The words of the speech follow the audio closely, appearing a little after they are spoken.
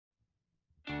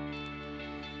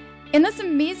In this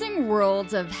amazing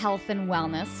world of health and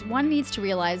wellness, one needs to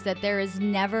realize that there is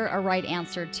never a right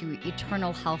answer to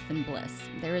eternal health and bliss.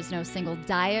 There is no single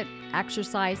diet,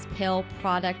 exercise, pill,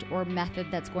 product, or method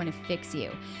that's going to fix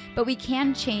you. But we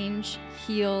can change,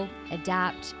 heal,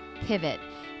 adapt, pivot,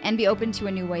 and be open to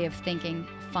a new way of thinking,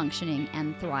 functioning,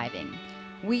 and thriving.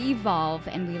 We evolve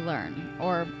and we learn,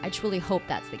 or I truly hope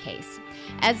that's the case.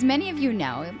 As many of you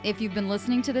know, if you've been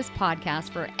listening to this podcast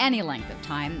for any length of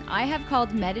time, I have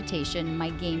called meditation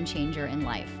my game changer in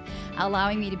life,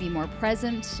 allowing me to be more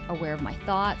present, aware of my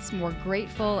thoughts, more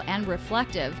grateful and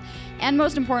reflective, and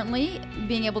most importantly,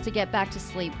 being able to get back to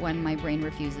sleep when my brain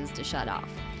refuses to shut off.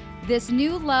 This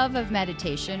new love of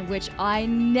meditation, which I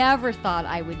never thought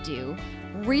I would do,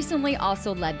 recently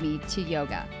also led me to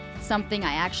yoga. Something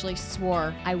I actually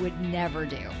swore I would never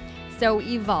do. So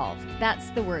evolve, that's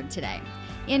the word today.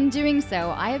 In doing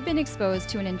so, I have been exposed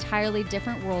to an entirely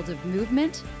different world of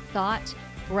movement, thought,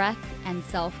 breath, and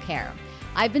self-care.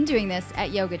 I've been doing this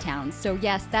at Yogatown, so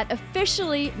yes, that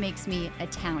officially makes me a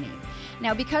townie.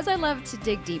 Now, because I love to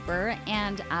dig deeper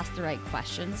and ask the right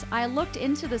questions, I looked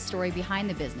into the story behind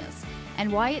the business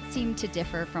and why it seemed to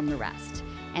differ from the rest.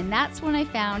 And that's when I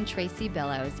found Tracy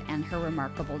Billows and her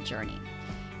remarkable journey.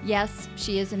 Yes,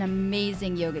 she is an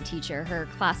amazing yoga teacher. Her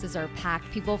classes are packed.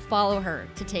 People follow her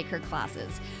to take her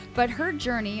classes. But her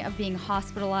journey of being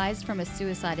hospitalized from a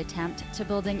suicide attempt to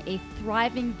building a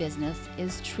thriving business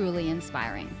is truly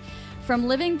inspiring. From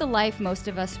living the life most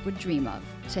of us would dream of,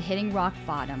 to hitting rock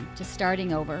bottom, to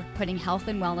starting over, putting health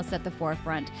and wellness at the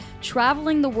forefront,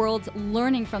 traveling the world,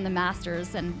 learning from the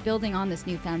masters, and building on this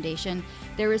new foundation,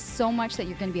 there is so much that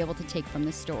you're going to be able to take from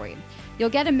this story.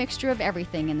 You'll get a mixture of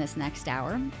everything in this next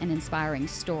hour: an inspiring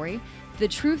story, the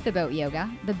truth about yoga,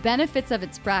 the benefits of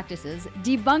its practices,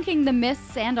 debunking the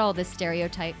myths and all the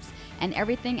stereotypes, and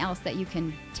everything else that you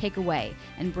can take away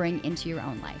and bring into your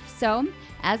own life. So,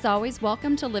 as always,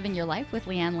 welcome to Living Your Life with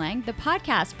Lianne Laing, the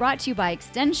podcast brought to you by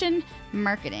Extension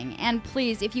Marketing. And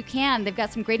please, if you can, they've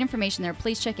got some great information there.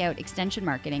 Please check out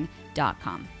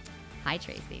extensionmarketing.com. Hi,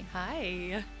 Tracy.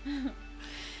 Hi.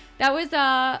 That was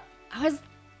a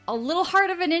little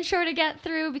hard of an intro to get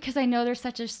through because I know there's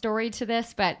such a story to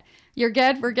this, but you're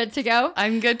good? We're good to go?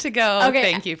 I'm good to go. Okay.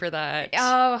 Thank you for that.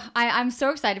 Oh, I'm so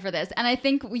excited for this. And I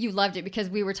think you loved it because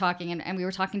we were talking and we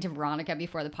were talking to Veronica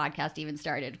before the podcast even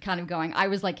started, kind of going, I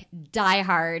was like, die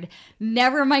hard.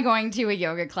 Never am I going to a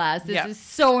yoga class. This is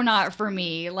so not for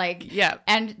me.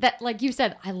 And that, like you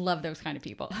said, I love those kind of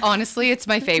people. Honestly, it's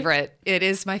my favorite. It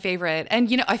is my favorite.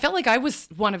 And, I felt like I was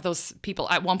one of those people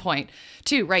at one point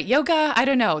too, right? Yoga, I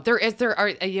don't know. There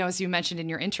are, as you mentioned in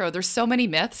your intro, there's so many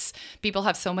myths. People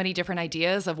have so many different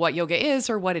ideas of what yoga is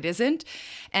or what it isn't.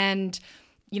 And,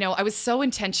 I was so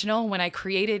intentional when I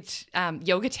created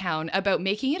Yogatown about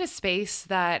making it a space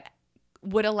that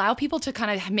would allow people to kind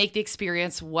of make the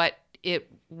experience what it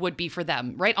would be for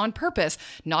them, right? On purpose.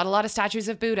 Not a lot of statues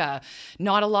of Buddha,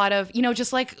 not a lot of,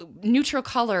 just like neutral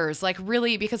colors, like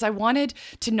really, because I wanted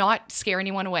to not scare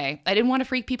anyone away. I didn't want to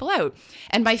freak people out.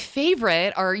 And my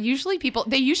favorite are usually people,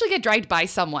 they usually get dragged by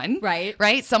someone,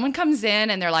 right? Someone comes in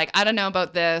and they're like, I don't know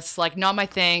about this, like not my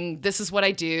thing. This is what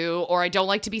I do, or I don't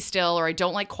like to be still, or I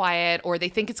don't like quiet, or they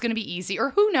think it's going to be easy, or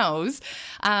who knows.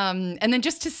 And then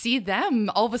just to see them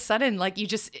all of a sudden, like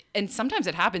and sometimes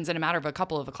it happens in a matter of a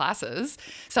couple of classes.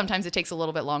 Sometimes it takes a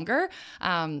little bit longer.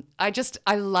 I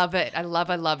love it. I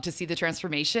love to see the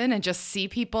transformation and just see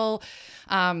people.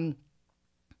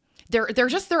 They're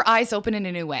just their eyes open in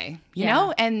a new way, you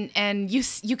know, and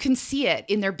you can see it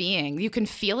in their being. You can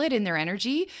feel it in their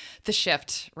energy, the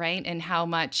shift, right, and how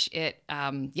much it,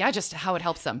 just how it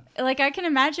helps them. Like I can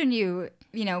imagine you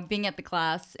being at the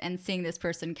class and seeing this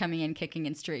person coming in, kicking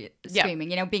and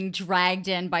screaming, being dragged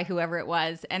in by whoever it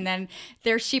was. And then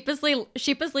they're sheepishly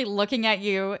looking at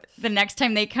you the next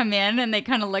time they come in, and they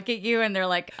kind of look at you and they're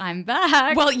like, I'm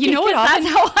back. Well, you know what? Often,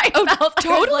 that's how I felt.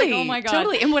 Totally. Like, oh my God.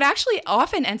 Totally. And what actually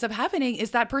often ends up happening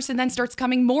is that person then starts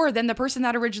coming more than the person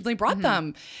that originally brought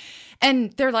them.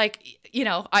 And they're like,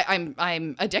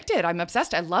 I'm addicted. I'm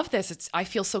obsessed. I love this. I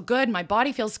feel so good. My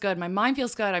body feels good. My mind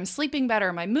feels good. I'm sleeping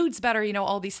better. My mood's better.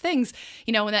 All these things.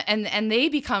 And they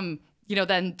become,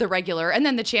 then the regular, and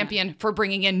then the champion for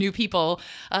bringing in new people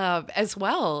as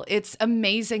well. It's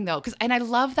amazing though, and I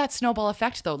love that snowball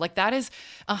effect though. Like that is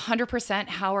 100%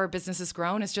 how our business has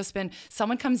grown. It's just been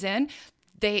someone comes in.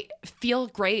 They feel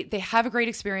great. They have a great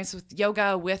experience with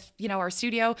yoga, with, our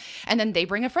studio, and then they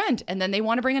bring a friend, and then they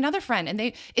want to bring another friend. And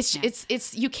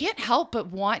it's you can't help but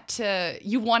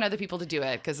you want other people to do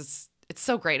it because it's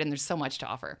so great, and there's so much to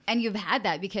offer. And you've had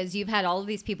that because you've had all of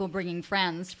these people bringing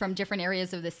friends from different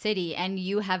areas of the city, and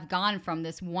you have gone from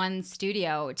this one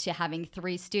studio to having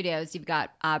 3 studios. You've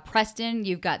got Preston,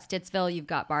 you've got Stittsville, you've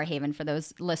got Barrhaven, for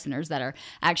those listeners that are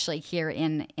actually here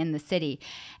in the city.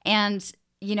 And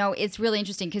you know, it's really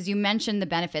interesting because you mentioned the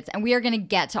benefits, and we are going to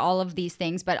get to all of these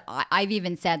things. But I've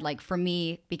even said, like, for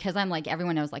me, because I'm like,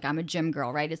 everyone knows, like, I'm a gym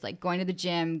girl, right? It's like going to the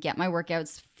gym, get my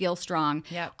workouts, feel strong.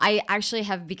 Yeah. I actually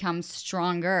have become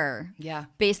stronger. Yeah.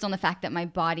 Based on the fact that my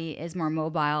body is more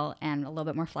mobile and a little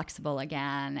bit more flexible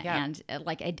again. Yeah. And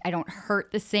like, I don't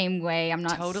hurt the same way. I'm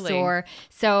not Totally. sore.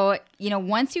 So, you know,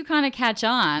 once you kind of catch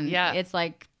on, Yeah. it's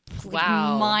like,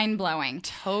 Wow. mind-blowing.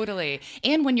 Totally.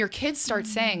 And when your kids start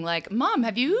saying, like, Mom,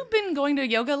 have you been going to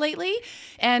yoga lately?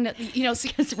 And, you know,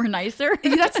 Because we're nicer.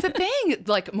 that's the thing,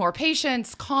 like, more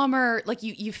patience, calmer, like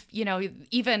you know,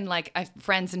 even like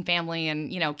friends and family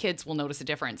and, you know, kids will notice a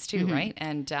difference too. Right.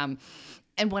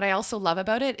 And what I also love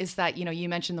about it is that, you know, you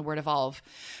mentioned the word evolve.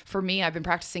 For me, I've been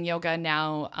practicing yoga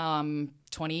now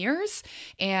 20 years.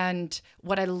 And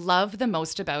what I love the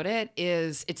most about it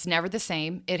is it's never the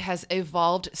same. It has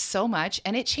evolved so much,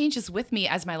 and it changes with me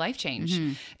as my life changed.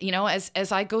 You know,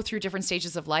 as I go through different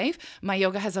stages of life, my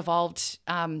yoga has evolved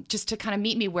just to kind of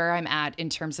meet me where I'm at in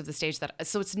terms of the stage that,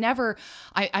 so it's never,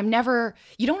 I'm never,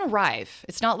 you don't arrive.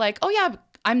 It's not like, oh yeah,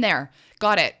 I'm there.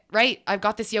 Got it. Right. I've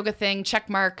got this yoga thing, check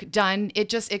mark, done.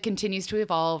 It continues to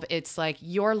evolve. It's like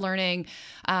you're learning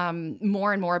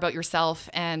more and more about yourself.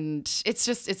 And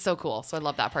it's so cool. So I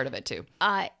love that part of it too.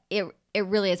 It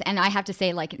really is. And I have to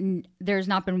say, like, there's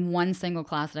not been one single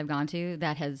class that I've gone to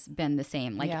that has been the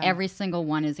same. Like, every single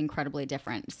one is incredibly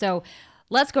different. So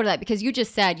let's go to that, because you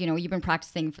just said, you know, you've been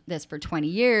practicing this for 20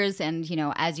 years. And, you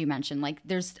know, as you mentioned, like,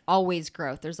 there's always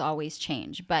growth. There's always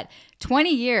change. But 20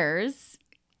 years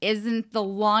isn't the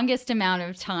longest amount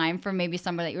of time for maybe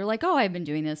somebody that you're like, oh, I've been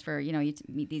doing this for, you know, you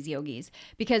meet these yogis,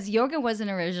 because yoga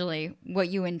wasn't originally what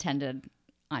you intended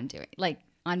on doing. Like,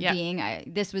 on being,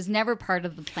 this was never part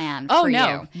of the plan for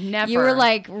you. Never. You were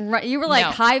like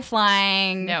high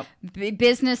flying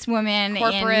businesswoman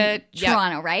corporate in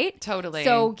Toronto, right? Totally.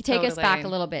 So take us back a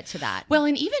little bit to that. Well,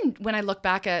 and even when I look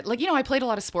back at, like, you know, I played a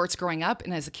lot of sports growing up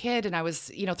and as a kid, and I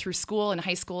was, you know, through school and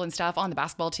high school and stuff on the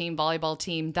basketball team, volleyball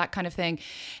team, that kind of thing.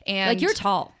 And like, you're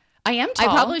tall. I am tall.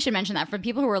 I probably should mention that for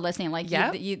people who are listening. Like,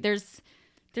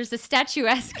 there's a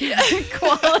statuesque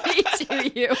quality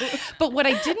to you. But what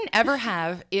I didn't ever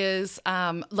have is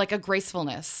like a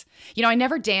gracefulness. You know, I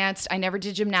never danced. I never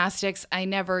did gymnastics. I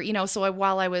never, you know, so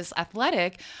while I was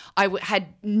athletic, I had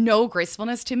no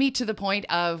gracefulness to me, to the point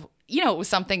of, you know, it was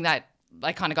something that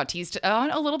I kind of got teased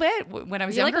on a little bit when I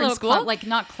was younger, like in school. like,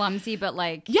 not clumsy, but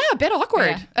like... Yeah, a bit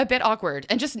awkward.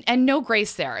 And no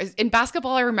grace there. In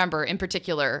basketball, I remember in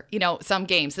particular, you know, some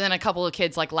games, and then a couple of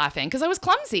kids like laughing because I was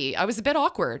clumsy. I was a bit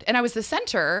awkward, and I was the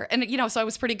center, and, you know, so I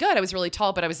was pretty good. I was really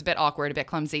tall, but I was a bit awkward, a bit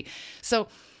clumsy. So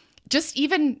just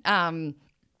even...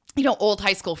 you know, old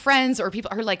high school friends or people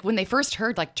are like, when they first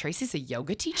heard, like, Tracy's a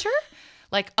yoga teacher?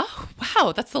 Like, oh,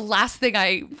 wow, that's the last thing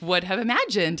I would have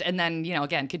imagined. And then, you know,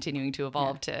 again, continuing to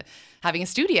evolve to having a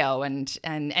studio and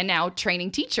now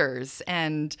training teachers.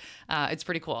 And it's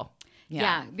pretty cool.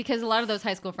 Yeah, because a lot of those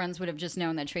high school friends would have just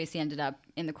known that Tracy ended up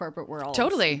in the corporate world.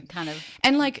 Totally. Kind of.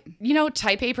 And, like, you know,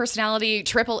 type A personality,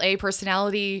 triple A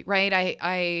personality, right?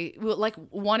 I like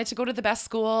wanted to go to the best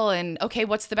school, and, okay,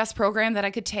 what's the best program that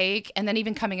I could take? And then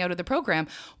even coming out of the program,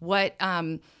 what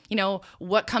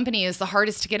company is the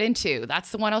hardest to get into?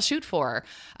 That's the one I'll shoot for.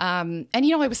 And, you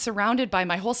know, I was surrounded by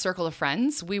my whole circle of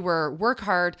friends. We were work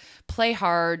hard, play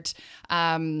hard,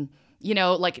 you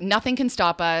know, like, nothing can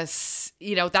stop us,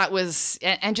 you know, that was,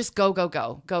 and just go.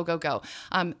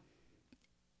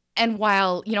 And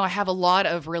while, you know, I have a lot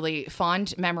of really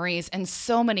fond memories and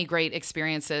so many great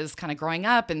experiences kind of growing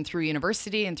up and through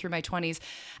university and through my 20s,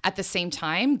 at the same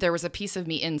time, there was a piece of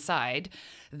me inside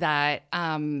that,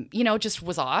 you know, just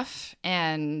was off,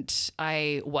 and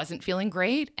I wasn't feeling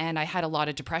great, and I had a lot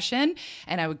of depression,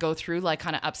 and I would go through, like,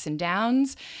 kind of ups and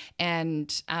downs,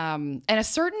 and a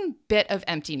certain bit of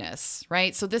emptiness,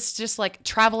 right? So this just, like,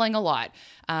 traveling a lot,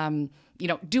 you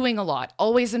know, doing a lot,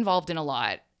 always involved in a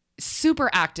lot, super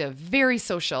active, very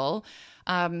social,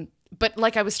 but,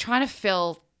 like, I was trying to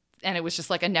fill, and it was just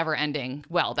like a never ending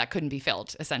well that couldn't be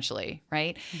filled, essentially,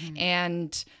 right? Mm-hmm.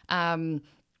 And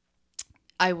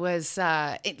I was,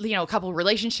 you know, a couple of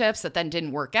relationships that then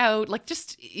didn't work out, like,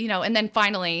 just, you know, and then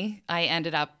finally I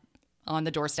ended up on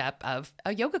the doorstep of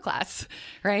a yoga class,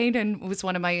 right? And it was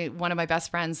one of my best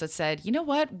friends that said, you know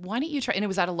what, why don't you try? And it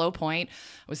was at a low point.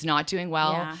 I was not doing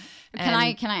well. Yeah.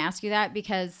 Can I ask you that?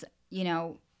 Because, you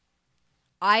know,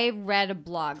 I read a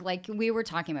blog, like we were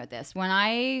talking about this when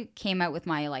I came out with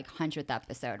my like 100th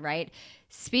episode, right?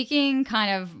 Speaking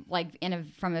kind of like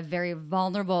from a very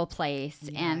vulnerable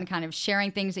place and kind of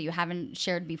sharing things that you haven't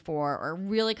shared before, or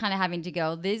really kind of having to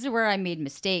go, these are where I made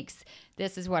mistakes.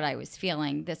 This is what I was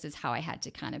feeling. This is how I had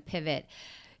to kind of pivot.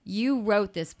 You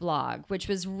wrote this blog, which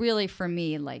was really for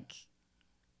me like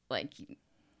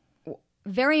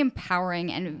very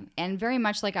empowering and very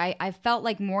much like I felt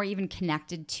like more even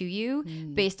connected to you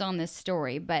based on this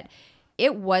story. But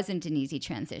it wasn't an easy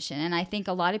transition. And I think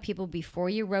a lot of people before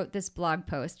you wrote this blog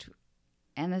post,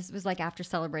 and this was like after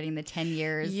celebrating the 10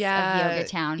 years of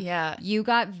Yogatown, you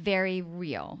got very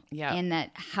real in that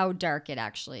how dark it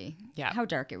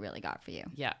really got for you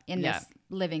in this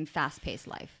living fast-paced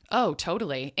life. Oh,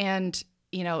 totally. And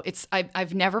you know,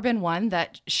 I've never been one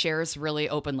that shares really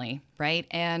openly, right?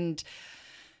 And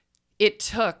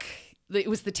it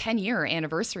was the 10-year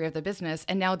anniversary of the business.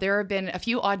 And now there have been a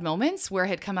few odd moments where it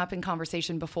had come up in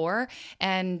conversation before.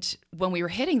 And when we were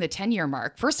hitting the 10-year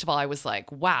mark, first of all, I was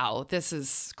like, wow, this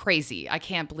is crazy. I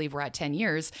can't believe we're at 10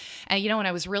 years. And, you know, when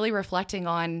I was really reflecting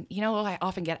on, you know, I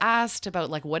often get asked about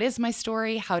like, what is my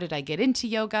story? How did I get into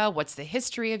yoga? What's the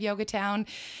history of Yogatown?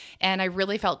 And I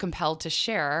really felt compelled to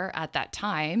share at that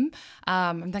time.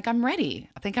 I'm like, I'm ready.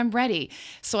 I think I'm ready.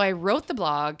 So I wrote the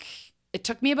blog. It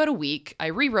took me about a week. I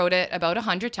rewrote it about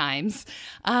 100 times.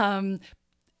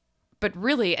 But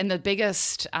really, and the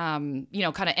biggest, kind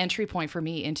of entry point for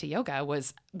me into yoga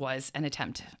was an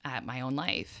attempt at my own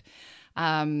life.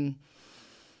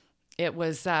 It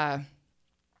was a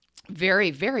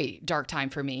very, very dark time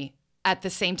for me. At the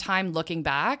same time, looking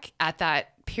back at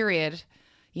that period,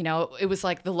 you know, it was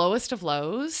like the lowest of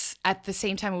lows. At the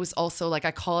same time, it was also like,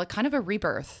 I call it kind of a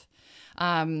rebirth.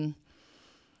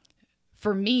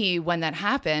 For me, when that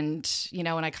happened, you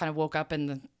know, when I kind of woke up in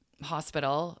the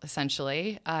hospital,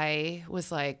 essentially, I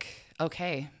was like,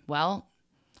 okay, well,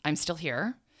 I'm still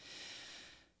here.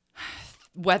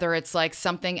 Whether it's like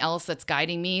something else that's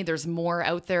guiding me, there's more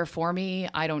out there for me,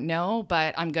 I don't know,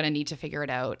 but I'm going to need to figure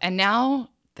it out. And now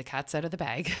the cat's out of the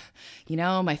bag. You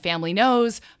know, my family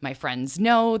knows, my friends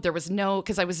know. There was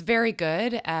because I was very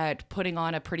good at putting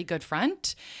on a pretty good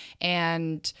front.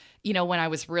 And, you know, when I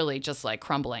was really just like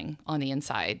crumbling on the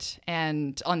inside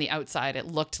and on the outside, it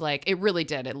looked like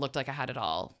I had it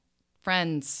all.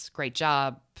 Friends, great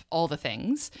job, all the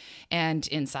things. And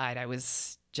inside I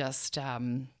was just,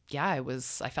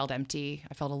 I felt empty.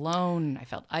 I felt alone. I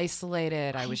felt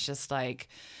isolated. I was just like,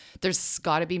 there's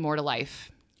got to be more to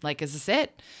life. Like, is this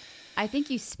it? I think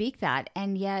you speak that.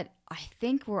 And yet I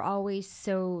think we're always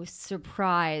so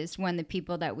surprised when the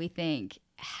people that we think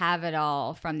have it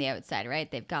all from the outside, right?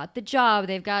 They've got the job,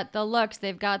 they've got the looks,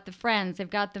 they've got the friends, they've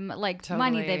got the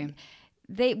money.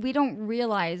 We don't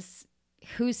realize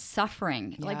who's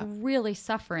suffering, like really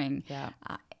suffering,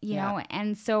 you know?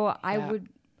 And so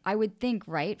I would think,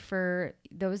 right, for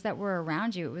those that were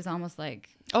around you, it was almost like,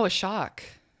 a shock.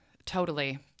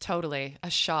 Totally a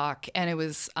shock. And it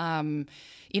was, and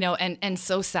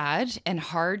so sad and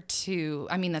hard to,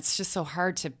 that's just so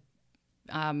hard to,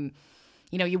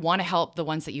 you want to help the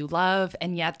ones that you love.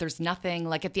 And yet there's nothing,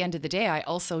 like at the end of the day, I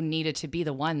also needed to be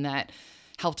the one that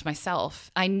helped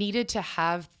myself. I needed to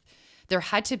there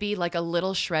had to be like a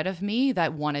little shred of me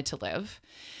that wanted to live.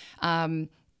 And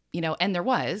there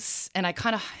was, and I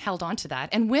kind of held on to that.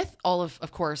 And with all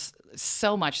of course,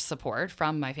 so much support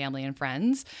from my family and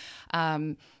friends.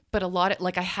 But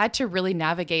I had to really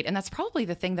navigate. And that's probably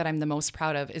the thing that I'm the most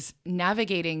proud of is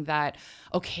navigating that.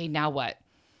 Okay, now what?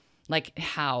 Like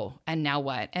how and now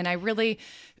what? And I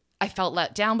felt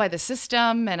let down by the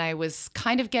system, and I was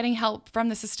kind of getting help from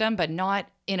the system, but not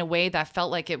in a way that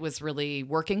felt like it was really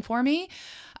working for me.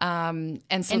 And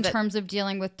so in terms of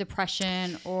dealing with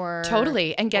depression or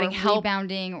totally, and getting help,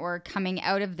 rebounding or coming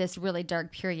out of this really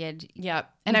dark period. Yeah.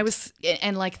 And I was,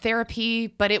 and like therapy,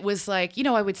 but it was like,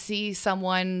 I would see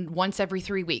someone once every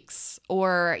 3 weeks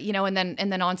or, and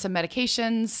then on some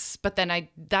medications, but then I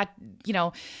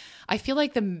feel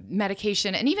like the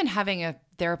medication and even having a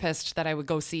therapist that I would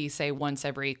go see, say once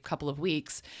every couple of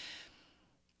weeks,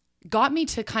 got me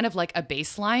to kind of like a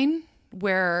baseline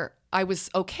where I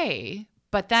was okay.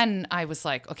 But then I was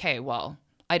like, okay, well,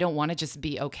 I don't want to just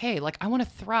be okay. Like I want to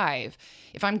thrive.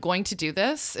 If I'm going to do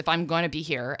this, if I'm going to be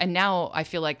here. And now I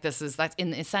feel like that's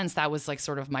in a sense, that was like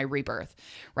sort of my rebirth,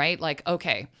 right? Like,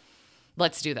 okay,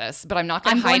 let's do this, but I'm not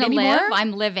going to hide anymore.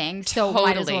 I'm living. So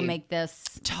might as well make this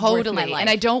worth my life. And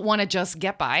I don't want to just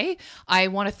get by. I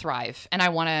want to thrive and I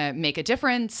want to make a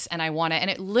difference. And and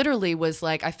it literally was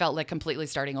like, I felt like completely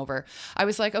starting over. I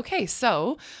was like, okay,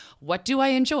 so what do I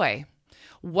enjoy?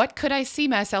 What could I see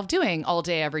myself doing all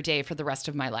day, every day for the rest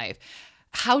of my life?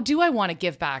 how do I want to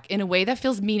give back in a way that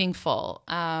feels meaningful?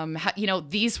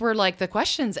 These were like the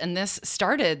questions, and this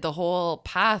started the whole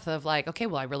path of like, okay,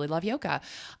 well, I really love yoga.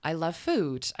 I love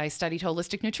food. I studied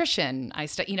holistic nutrition. I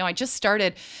just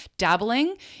started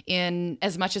dabbling in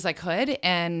as much as I could,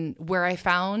 and where I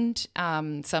found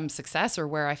some success or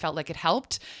where I felt like it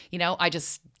helped, I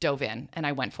just dove in and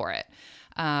I went for it.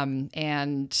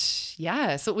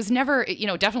 So it was never,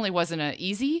 definitely wasn't an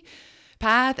easy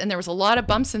path, and there was a lot of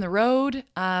bumps in the road.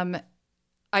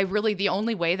 The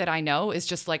only way that I know is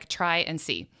just like try and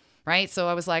see, right? So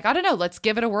I was like, I don't know, let's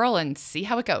give it a whirl and see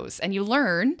how it goes. And you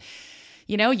learn,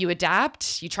 you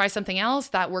adapt, you try something else,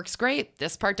 that works great.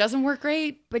 This part doesn't work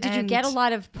great. But did you get a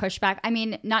lot of pushback? I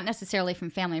mean, not necessarily from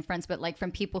family and friends, but like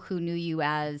from people who knew you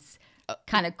as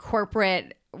kind of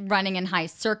corporate, running in high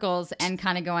circles, and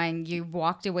kind of going, you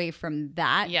walked away from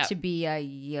that to be a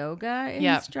yoga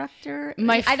instructor.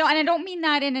 I don't mean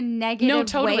that in a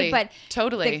negative way, but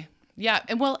totally.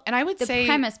 And I would say the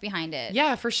premise behind it.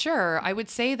 Yeah, for sure. I would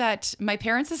say that my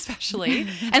parents especially,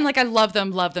 and like I love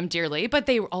them dearly, but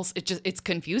they also, it's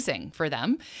confusing for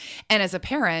them. And as a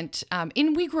parent,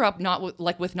 and we grew up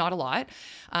with not a lot,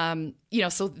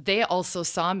 so they also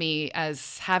saw me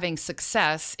as having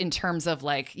success in terms of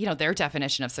like, their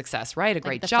definition of success, right? A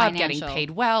great job, getting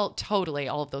paid well, totally,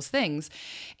 all of those things.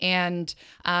 And,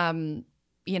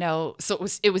 so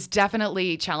it was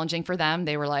definitely challenging for them.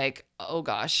 They were like, oh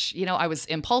gosh, I was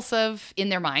impulsive in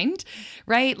their mind,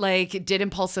 right? Like did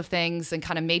impulsive things and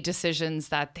kind of made decisions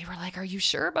that they were like, are you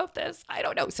sure about this? I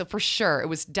don't know. So for sure, it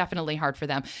was definitely hard for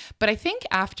them. But I think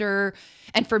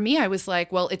and for me, I was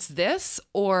like, well, it's this,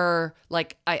 or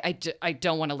like, I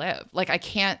don't want to live. Like I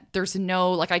can't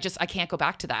go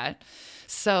back to that.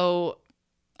 So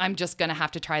I'm just going to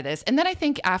have to try this. And then I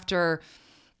think after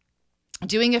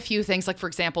doing a few things, like for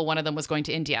example, one of them was going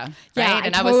to India, right? Yeah,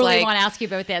 and I was like, want to ask you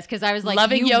about this because I was like,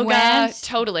 loving yoga,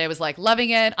 totally. I was like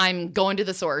loving it. I'm going to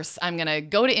the source. I'm gonna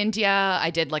go to India. I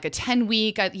did like a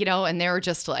 10-week, and they were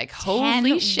just like,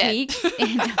 holy shit,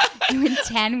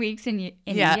 10 weeks in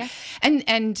India,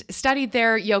 and studied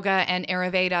there yoga and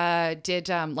Ayurveda. Did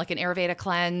like an Ayurveda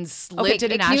cleanse. Lived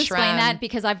in an ashram. Can you explain that?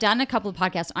 Because I've done a couple of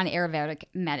podcasts on Ayurvedic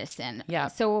medicine. Yeah.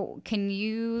 So can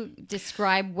you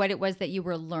describe what it was that you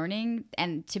were learning,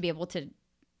 and to be able to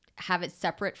have it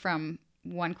separate from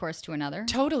one course to another?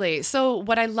 Totally. So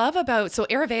what I love so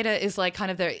Ayurveda is like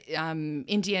kind of the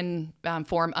Indian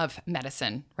form of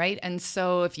medicine, right? And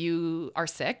so if you are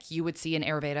sick, you would see an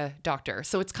Ayurveda doctor.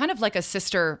 So it's kind of like a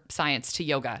sister science to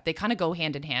yoga. They kind of go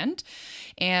hand in hand.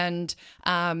 And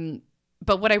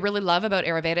but what I really love about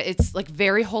Ayurveda, it's like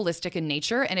very holistic in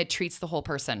nature, and it treats the whole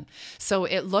person. So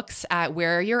it looks at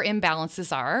where your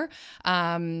imbalances are.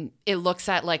 It looks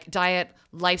at like diet,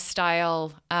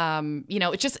 lifestyle,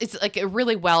 it's like a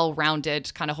really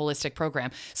well-rounded kind of holistic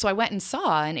program. So I went and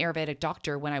saw an Ayurvedic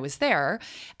doctor when I was there.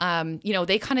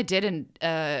 They kind of did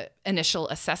an initial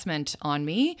assessment on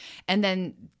me, and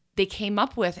then they came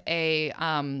up with a,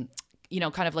 kind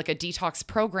of like a detox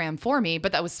program for me,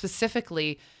 but that was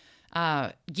specifically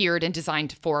geared and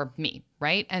designed for me,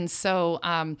 right? And so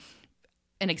an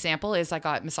example is I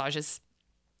got massages,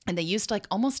 and they used like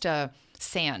almost a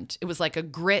sand. It was like a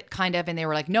grit kind of, and they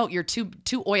were like, no, you're too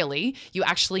oily. You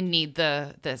actually need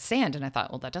the sand. And I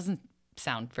thought, well, that doesn't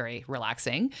sound very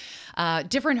relaxing.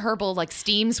 Different herbal like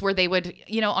steams where they would,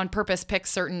 on purpose pick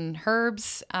certain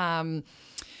herbs.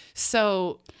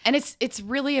 So, and it's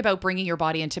really about bringing your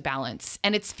body into balance.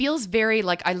 And it feels very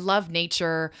like, I love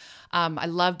nature. I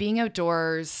love being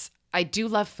outdoors. I do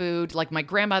love food. Like my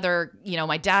grandmother,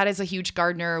 my dad is a huge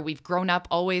gardener. We've grown up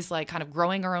always like kind of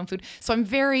growing our own food. So I'm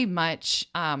very much,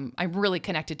 I'm really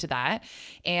connected to that.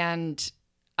 And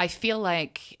I feel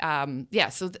like,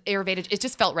 so the Ayurveda, it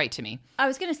just felt right to me. I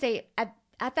was going to say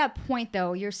at that point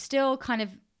though, you're still kind of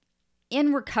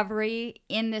in recovery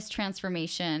in this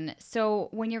transformation. So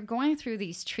when you're going through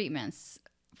these treatments,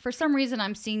 for some reason,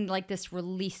 I'm seeing like this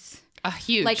release. A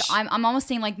huge. Like I'm almost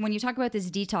saying like when you talk about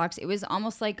this detox, it was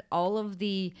almost like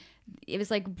it was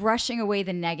like brushing away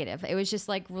the negative. It was just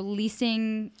like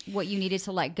releasing what you needed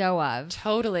to let go of.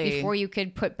 Totally. Before you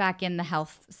could put back in the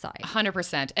health side.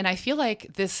 100%. And I feel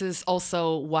like this is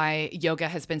also why yoga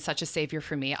has been such a savior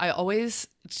for me. I always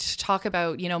talk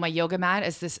about, my yoga mat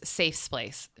as this safe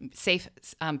space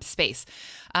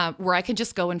where I can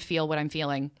just go and feel what I'm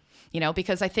feeling.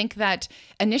 Because I think that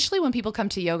initially when people come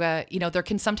to yoga, there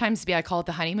can sometimes be, I call it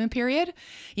the honeymoon period.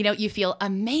 You feel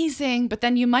amazing, but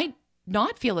then you might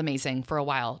not feel amazing for a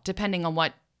while, depending on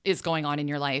what is going on in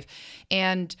your life.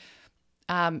 And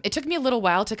it took me a little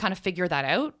while to kind of figure that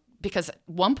out, because at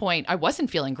one point I wasn't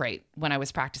feeling great when I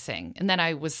was practicing. And then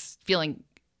I was feeling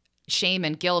shame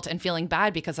and guilt and feeling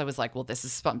bad because I was like, well, this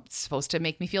is supposed to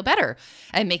make me feel better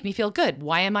and make me feel good.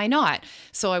 Why am I not?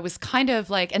 So I was kind of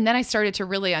like, and then I started to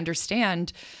really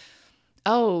understand,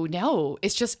 oh no, it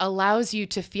just allows you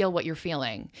to feel what you're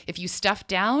feeling. If you stuff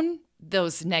down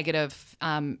those negative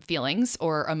feelings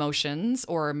or emotions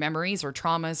or memories or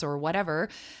traumas or whatever,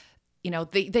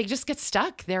 they just get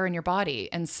stuck there in your body.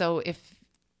 And so if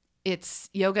it's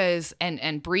yoga is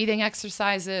and breathing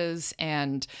exercises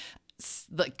and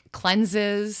like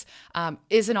cleanses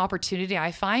is an opportunity,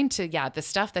 I find, to the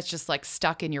stuff that's just like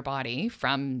stuck in your body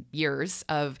from years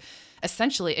of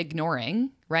essentially ignoring,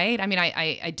 right? I mean,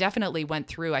 I definitely went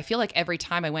through, I feel like every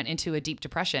time I went into a deep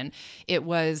depression, it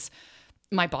was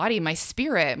my body, my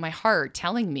spirit, my heart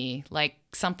telling me like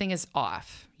something is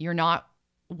off. You're not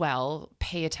well,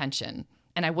 pay attention.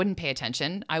 And I wouldn't pay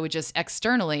attention. I would just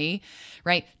externally,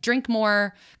 right, drink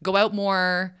more, go out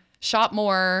more, shop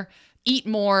more, eat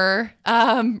more,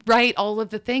 right, all of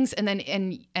the things. And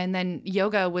then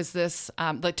yoga was this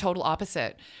the total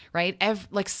opposite, right?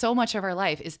 Like so much of our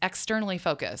life is externally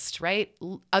focused, right?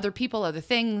 Other people, other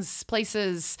things,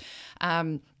 places.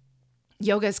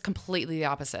 Yoga is completely the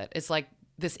opposite. It's like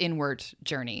this inward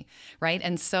journey, right?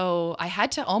 And so I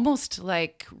had to almost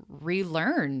like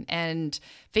relearn and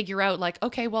figure out like,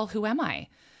 okay, well, who am I?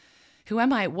 Who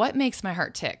am I? What makes my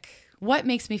heart tick? What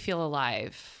makes me feel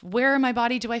alive? Where in my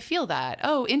body do I feel that?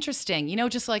 Oh, interesting.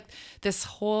 Just like this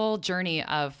whole journey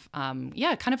of, kind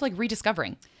of like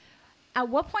rediscovering. At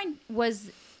what point was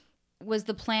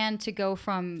the plan to go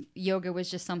from yoga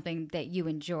was just something that you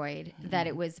enjoyed, that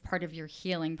it was part of your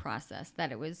healing process,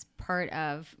 that it was part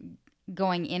of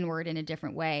going inward in a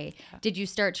different way? Did you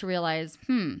start to realize,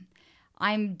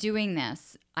 I'm doing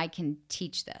this, I can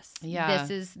teach this. Yeah.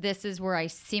 This is where I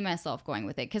see myself going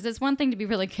with it. Because it's one thing to be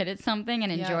really good at something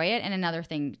and enjoy it, and another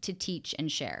thing to teach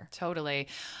and share. Totally.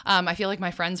 I feel like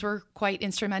my friends were quite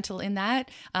instrumental in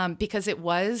that because it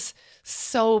was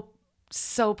so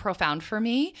profound for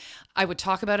me. I would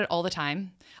talk about it all the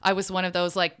time. I was one of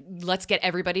those like, let's get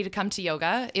everybody to come to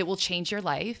yoga. It will change your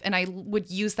life. And I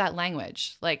would use that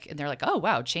language. Like, and they're like, oh,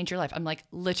 wow, change your life. I'm like,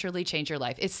 literally change your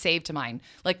life. It saved mine,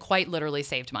 like quite literally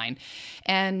saved mine.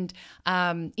 And,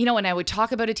 and I would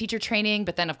talk about a teacher training,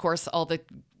 but then of course all the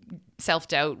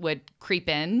self-doubt would creep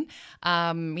in.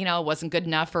 It wasn't good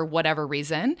enough for whatever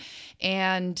reason.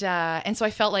 And so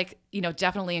I felt like,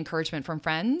 definitely encouragement from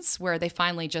friends where they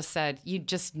finally just said, you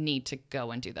just need to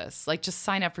go and do this. Like, just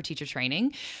sign up for teacher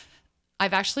training.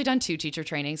 I've actually done 2 teacher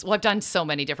trainings. Well, I've done so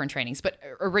many different trainings, but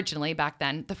originally back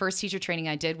then, the first teacher training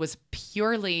I did was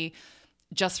purely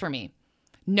just for me.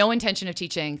 No intention of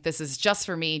teaching. This is just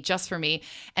for me, just for me.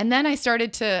 And then I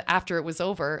started to, after it was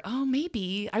over, oh,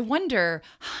 maybe, I wonder,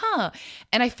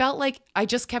 And I felt like I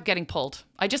just kept getting pulled.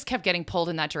 I just kept getting pulled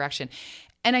in that direction.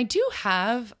 And I do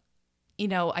have,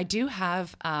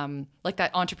 like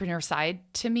that entrepreneur side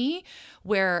to me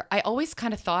where I always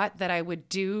kind of thought that I would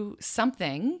do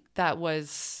something that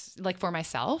was like for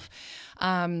myself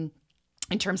in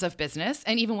terms of business.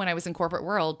 And even when I was in corporate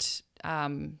world,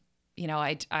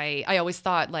 I always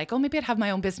thought like, oh, maybe I'd have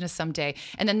my own business someday.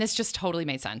 And then this just totally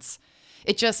made sense.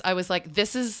 I was like,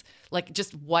 this is like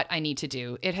just what I need to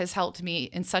do. It has helped me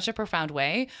in such a profound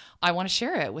way. I want to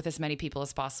share it with as many people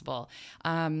as possible.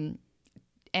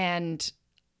 And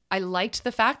I liked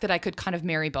the fact that I could kind of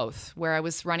marry both, where I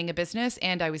was running a business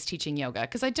and I was teaching yoga,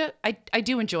 because I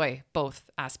do enjoy both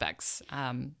aspects.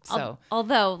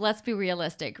 Although, let's be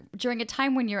realistic, during a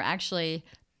time when you're actually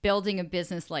building a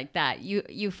business like that,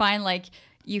 you find like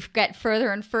you get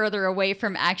further and further away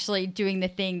from actually doing the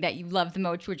thing that you love the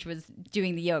most, which was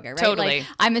doing the yoga, right? Totally. Like,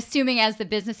 I'm assuming as the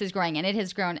business is growing, and it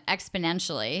has grown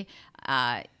exponentially,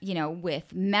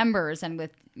 with members and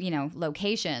with,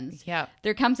 locations. Yeah.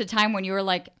 There comes a time when you were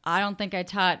like, I don't think I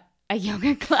taught a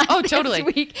yoga class totally.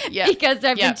 this week because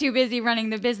I've been too busy running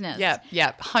the business. Yeah.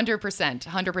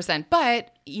 100%.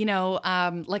 But,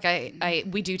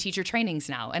 we do teacher trainings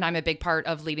now, and I'm a big part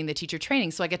of leading the teacher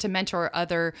training. So I get to mentor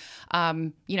other,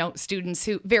 students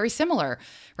who very similar,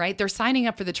 right? They're signing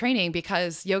up for the training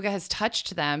because yoga has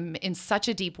touched them in such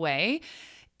a deep way.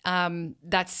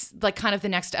 That's like kind of the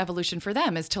next evolution for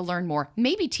them, is to learn more,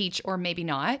 maybe teach or maybe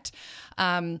not.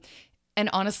 And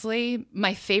honestly,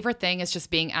 my favorite thing is just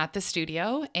being at the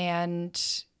studio and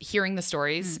hearing the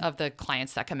stories of the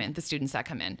clients that come in, the students that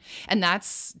come in. And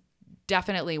that's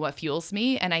definitely what fuels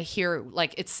me. And I hear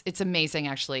like, it's amazing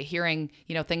actually hearing,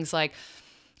 things like,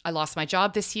 I lost my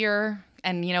job this year.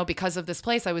 And, you know, because of this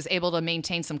place, I was able to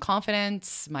maintain some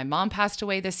confidence. My mom passed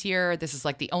away this year. This is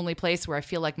like the only place where I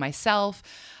feel like myself,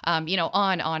 you know,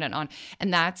 on and on.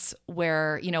 And that's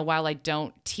where, you know, while I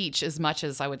don't teach as much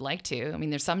as I would like to, I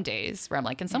mean, there's some days where I'm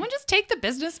like, can someone just take the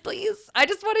business, please? I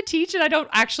just want to teach and I don't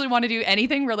actually want to do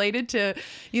anything related to,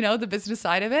 you know, the business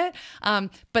side of it.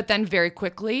 But then very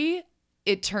quickly,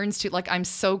 it turns to like, I'm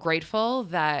so grateful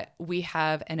that we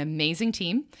have an amazing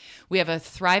team. We have a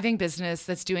thriving business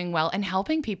that's doing well and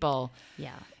helping people.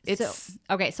 Yeah.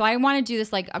 So I want to do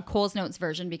this like a Cole's Notes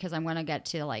version because I'm going to get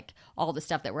to like all the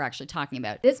stuff that we're actually talking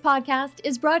about. This podcast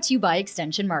is brought to you by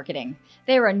Extension Marketing.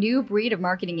 They're a new breed of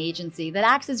marketing agency that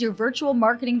acts as your virtual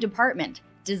marketing department,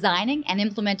 designing and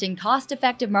implementing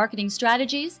cost-effective marketing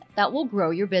strategies that will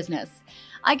grow your business.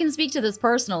 I can speak to this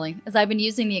personally, as I've been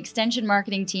using the Extension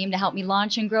Marketing team to help me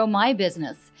launch and grow my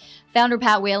business. Founder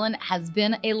Pat Whalen has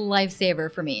been a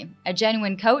lifesaver for me, a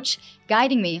genuine coach,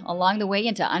 guiding me along the way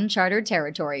into uncharted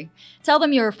territory. Tell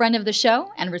them you're a friend of the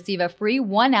show and receive a free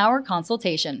 1-hour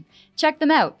consultation. Check them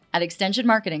out at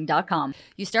extensionmarketing.com.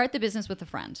 You start the business with a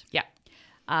friend. Yeah.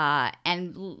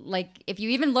 And like, if you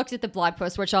even looked at the blog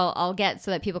post, which I'll get so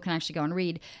that people can actually go and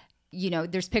read, you know,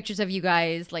 there's pictures of you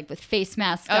guys like with face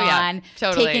masks on,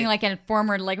 totally. taking like a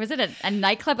former, like, was it a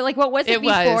nightclub? Like, what was it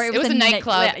before? It was a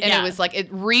nightclub, and yeah. it was like, it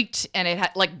reeked, and it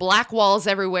had like black walls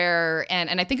everywhere.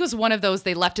 And I think it was one of those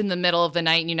they left in the middle of the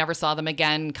night and you never saw them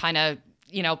again kind of,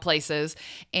 you know, places.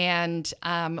 And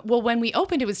well, when we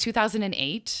opened, it was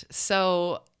 2008.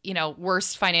 So, you know,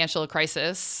 worst financial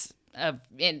crisis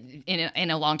in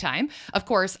a long time. Of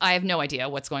course, I have no idea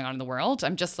what's going on in the world.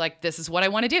 I'm just like, this is what I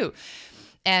want to do.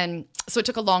 And so it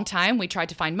took a long time. We tried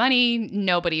to find money.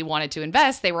 Nobody wanted to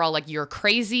invest. They were all like, you're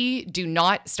crazy. Do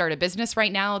not start a business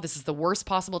right now. This is the worst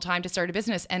possible time to start a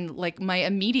business. And like my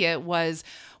immediate was,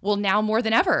 well, now more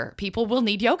than ever, people will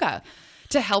need yoga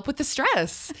to help with the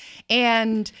stress.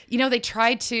 And, you know, they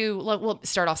tried to well,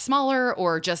 start off smaller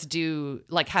or just do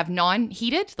like have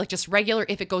non-heated, like just regular,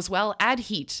 if it goes well, add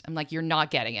heat. I'm like, you're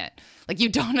not getting it. Like you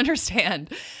don't understand.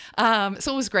 So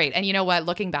it was great. And you know what,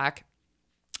 looking back,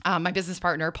 my business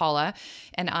partner, Paula,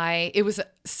 and it was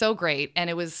so great. And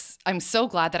I'm so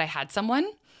glad that I had someone.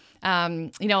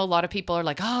 You know, a lot of people are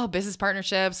like, oh, business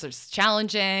partnerships are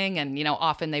challenging and, you know,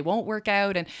 often they won't work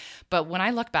out. But when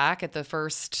I look back at the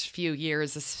first few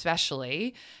years,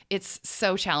 especially, it's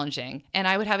so challenging. And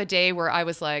I would have a day where I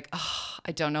was like, oh,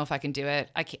 I don't know if I can do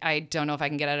it. I don't know if I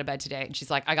can get out of bed today. And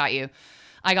she's like, I got you.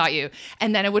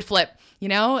 And then it would flip, you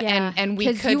know, yeah. and we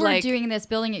could because you were doing this,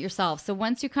 building it yourself. So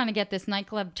once you kind of get this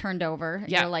nightclub turned over,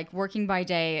 yeah. you're like working by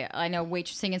day, I know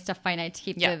waitressing and stuff by night to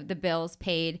keep the bills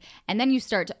paid. And then you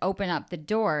start to open up the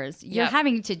doors. You're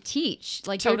having to teach,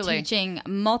 like totally. You're teaching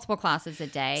multiple classes a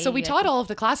day. So we taught all of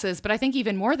the classes, but I think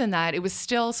even more than that, it was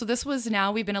still, so this was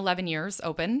now, we've been 11 years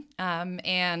open.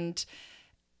 And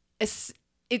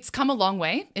it's come a long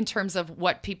way in terms of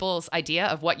what people's idea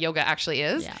of what yoga actually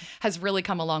is, has really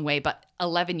come a long way. But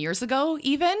 11 years ago,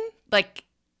 even like,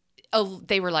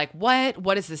 they were like,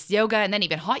 what is this yoga? And then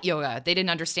even hot yoga, they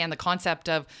didn't understand the concept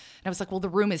of, and I was like, well, the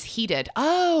room is heated.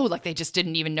 Oh, like they just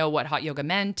didn't even know what hot yoga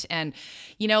meant. And,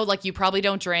 you know, like you probably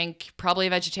don't drink, probably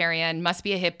a vegetarian, must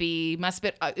be a hippie,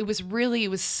 it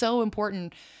was so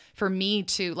important for me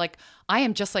to like, I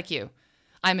am just like you.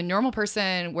 I'm a normal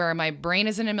person where my brain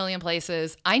is in a million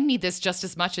places. I need this just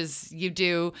as much as you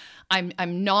do.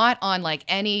 I'm not on like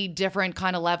any different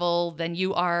kind of level than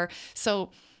you are.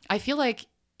 So I feel like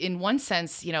in one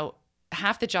sense, you know,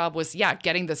 half the job was,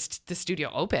 getting the studio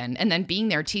open and then being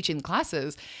there teaching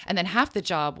classes. And then half the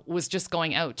job was just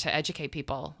going out to educate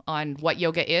people on what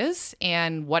yoga is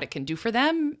and what it can do for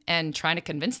them and trying to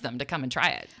convince them to come and try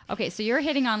it. Okay, so you're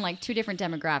hitting on like two different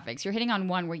demographics. You're hitting on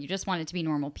one where you just want it to be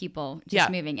normal people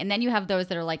just moving. And then you have those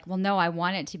that are like, well, no, I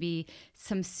want it to be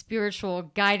some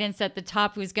spiritual guidance at the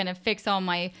top who's going to fix all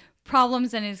my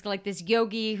problems and is like this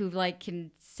yogi who like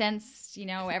can sense, you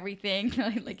know, everything.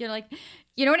 Like you're like,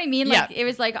 you know what I mean? Like it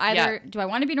was like either do I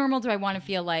want to be normal? Do I want to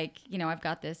feel like, you know, I've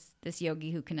got this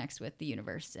yogi who connects with the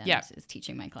universe and is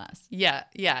teaching my class. Yeah.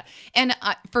 And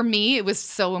for me, it was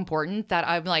so important that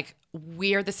I'm like,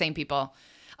 we are the same people.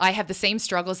 I have the same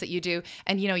struggles that you do.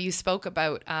 And, you know, you spoke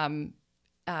about,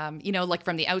 you know, like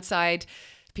from the outside,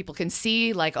 people can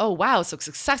see like, oh, wow, so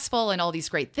successful and all these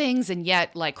great things. And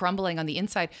yet like crumbling on the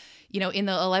inside, you know, in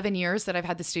the 11 years that I've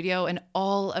had the studio and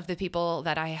all of the people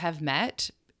that I have met,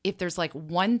 if there's like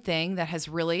one thing that has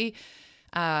really,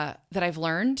 that I've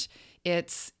learned,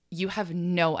 it's you have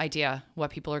no idea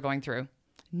what people are going through.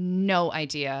 no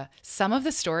idea. Some of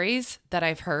the stories that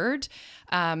I've heard,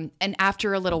 and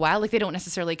after a little while, like they don't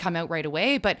necessarily come out right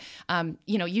away, but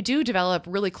you do develop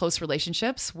really close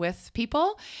relationships with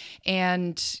people,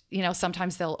 and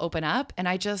sometimes they'll open up, and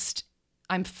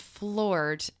I'm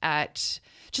floored at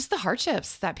just the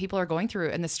hardships that people are going through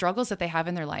and the struggles that they have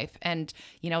in their life. And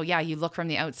you look from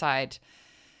the outside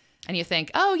and you think,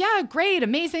 oh yeah, great,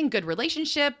 amazing, good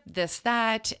relationship, this,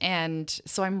 that. And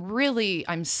so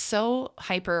I'm so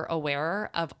hyper aware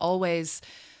of always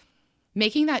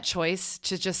making that choice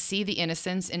to just see the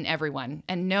innocence in everyone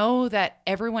and know that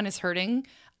everyone is hurting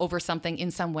over something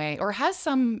in some way, or has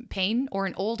some pain or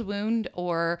an old wound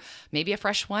or maybe a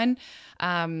fresh one.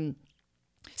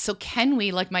 So can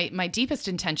we, like my deepest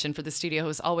intention for the studio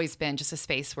has always been just a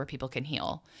space where people can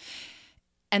heal.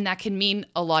 And that can mean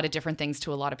a lot of different things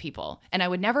to a lot of people. And I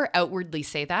would never outwardly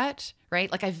say that,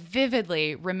 right? Like I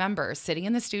vividly remember sitting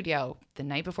in the studio the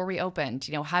night before we opened,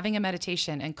 having a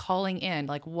meditation and calling in,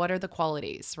 like, what are the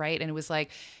qualities, right? And it was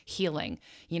like healing,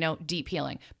 deep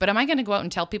healing. But am I going to go out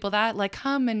and tell people that, like,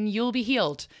 come and you'll be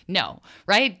healed? No,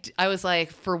 right? I was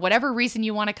like, for whatever reason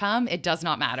you want to come, it does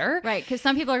not matter. Right, because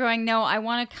some people are going, no, I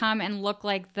want to come and look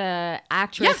like the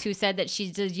actress who said that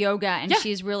she does yoga and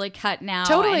she's really cut now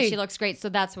and she looks great, so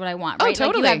that's what I want, right? Oh,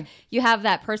 totally. Like you have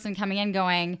that person coming in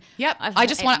going, yep, I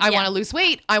want to lose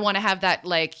weight. I want to have that,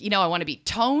 like, I want to be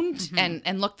toned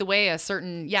and look the way a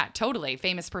certain, totally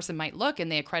famous person might look,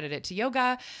 and they accredit it to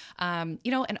yoga,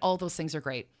 and all those things are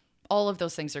great. All of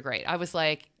those things are great. I was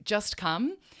like, just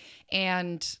come.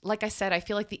 And like I said, I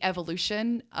feel like the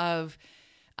evolution of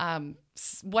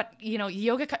what,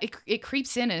 yoga, it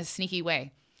creeps in a sneaky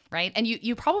way. Right. And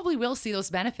you probably will see those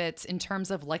benefits in terms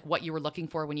of like what you were looking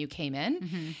for when you came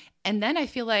in. And then I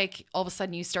feel like all of a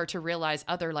sudden you start to realize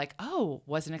like, oh,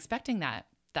 wasn't expecting that.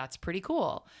 That's pretty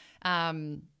cool.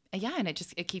 And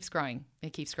it keeps growing.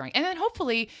 It keeps growing. And then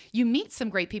hopefully you meet some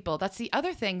great people. That's the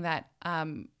other thing that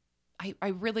I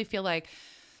really feel like,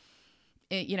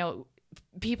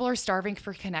 people are starving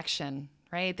for connection.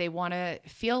 Right? They want to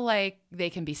feel like they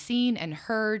can be seen and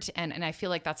heard. And I feel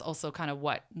like that's also kind of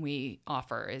what we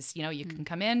offer is, you can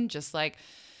come in, just like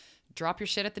drop your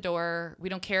shit at the door. We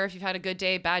don't care if you've had a good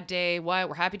day, bad day, what,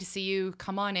 we're happy to see you.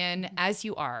 Come on in as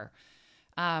you are.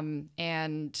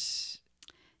 And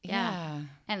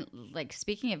like,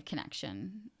 speaking of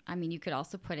connection, I mean, you could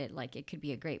also put it like it could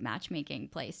be a great matchmaking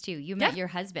place too. You met your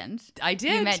husband. I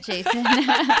did. You met Jason.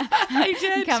 I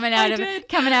did.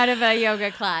 coming out of a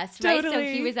yoga class, totally. Right?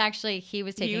 So he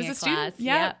was taking a class.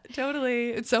 Yeah,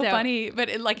 totally. It's so funny, but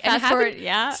it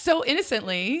happened so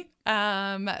innocently.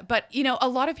 But a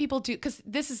lot of people do, because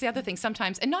this is the other thing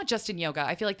sometimes, and not just in yoga,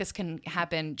 I feel like this can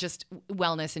happen just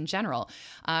wellness in general.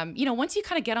 Once you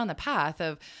kind of get on the path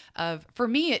of for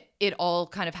me, it all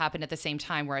kind of happened at the same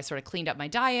time, where I sort of cleaned up my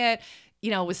diet,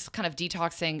 was kind of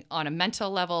detoxing on a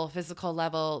mental level, physical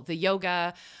level, the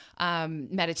yoga,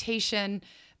 meditation,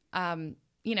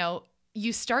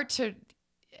 you start to,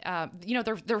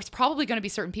 there's probably going to be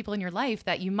certain people in your life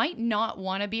that you might not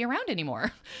want to be around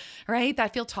anymore, right?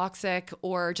 That feel toxic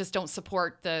or just don't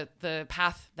support the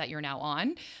path that you're now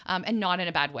on, and not in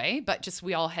a bad way, but just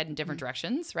we all head in different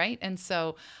directions, right? And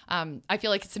so I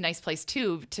feel like it's a nice place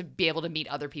too to be able to meet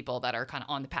other people that are kind of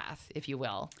on the path, if you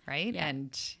will, right?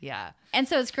 Yeah. And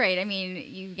so it's great. I mean,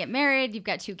 you get married, you've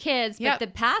got 2 kids, but the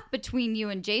path between you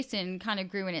and Jason kind of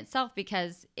grew in itself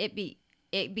because it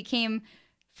became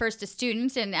first a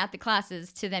student and at the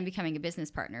classes to then becoming a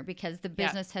business partner, because the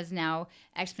business has now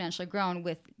exponentially grown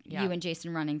with you and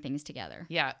Jason running things together.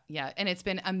 Yeah. And it's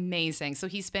been amazing. So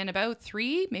he's been about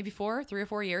 3 or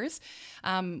 4 years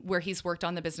where he's worked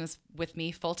on the business with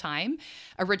me full time.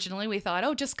 Originally, we thought,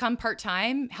 just come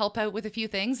part-time, help out with a few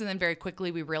things. And then very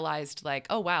quickly we realized like,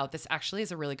 oh, wow, this actually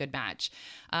is a really good match.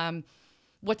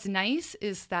 What's nice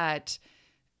is that,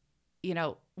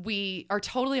 we are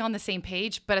totally on the same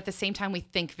page, but at the same time, we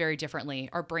think very differently.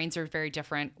 Our brains are very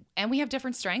different and we have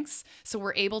different strengths. So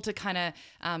we're able to kind of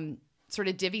sort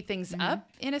of divvy things up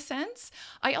in a sense.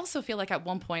 I also feel like at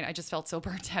one point I just felt so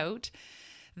burnt out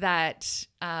that,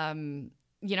 I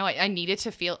needed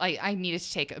to I needed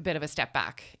to take a bit of a step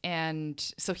back. And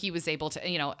so he was able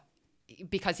to,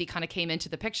 because he kind of came into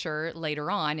the picture later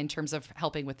on in terms of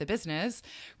helping with the business,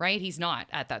 right? He's not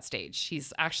at that stage.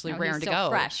 He's actually raring to go. He's still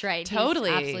fresh, right? Totally.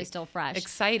 He's absolutely still fresh.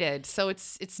 Excited. So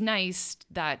it's nice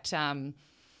that,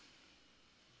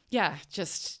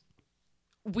 just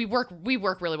we work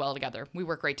really well together. We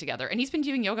work great together. And he's been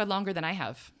doing yoga longer than I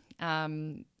have.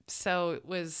 So it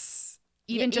was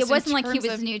even it wasn't like he terms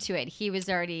was of, new to it. He was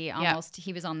already almost,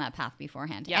 he was on that path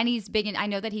beforehand. Yeah. And he's big in, I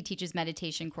know that he teaches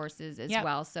meditation courses as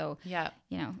well. So,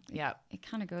 it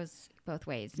kind of goes both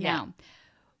ways. Yeah. Now,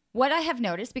 what I have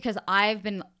noticed, because I've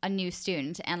been a new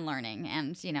student and learning,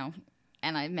 and,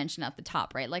 and I mentioned at the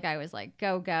top, right? Like I was like,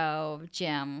 go,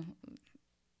 gym.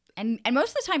 And most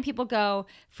of the time people go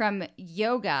from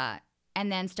yoga and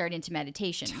then start into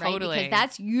meditation, right? Because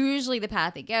that's usually the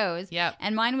path it goes. Yep.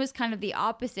 And mine was kind of the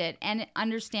opposite, and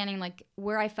understanding like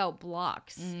where I felt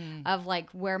blocks of like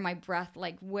where my breath,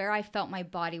 like where I felt my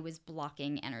body was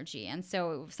blocking energy. And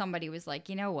so somebody was like,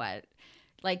 you know what?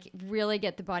 Like really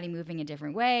get the body moving a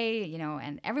different way,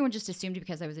 and everyone just assumed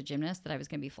because I was a gymnast that I was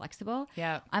going to be flexible.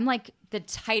 Yeah. I'm like the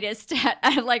tightest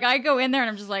like I go in there and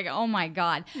I'm just like, oh my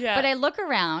God. Yeah. But I look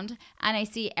around and I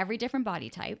see every different body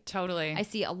type. Totally. I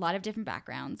see a lot of different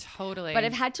backgrounds. Totally. But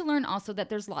I've had to learn also that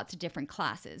there's lots of different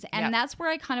classes. And that's where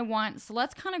I kind of want, so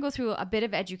let's kind of go through a bit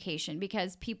of education,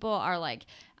 because people are like,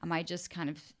 am I just kind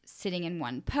of sitting in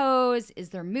one pose? Is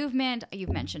there movement? You've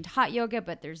mentioned hot yoga,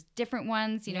 but there's different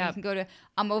ones. You can go to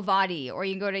a Movati, or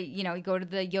you can go to, you go to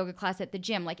the yoga class at the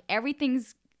gym. Like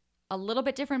everything's a little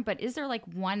bit different, but is there like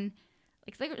one,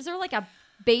 is there like a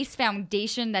base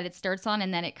foundation that it starts on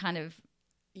and then it kind of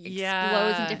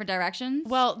explodes in different directions?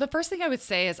 Well, the first thing I would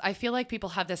say is I feel like people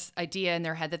have this idea in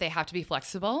their head that they have to be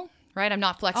flexible. Right? I'm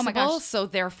not flexible, so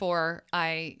therefore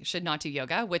I should not do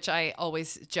yoga, which I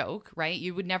always joke, right?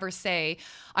 You would never say,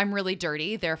 I'm really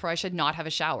dirty, therefore I should not have a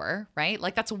shower, right?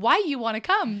 Like that's why you want to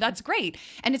come. That's great.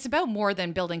 And it's about more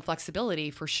than building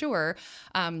flexibility for sure.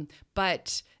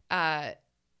 But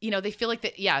they feel like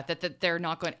that they're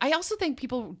not going. I also think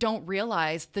people don't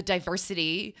realize the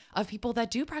diversity of people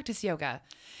that do practice yoga.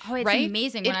 Oh, it's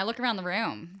amazing when I look around the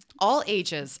room. All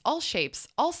ages, all shapes,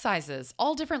 all sizes,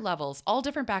 all different levels, all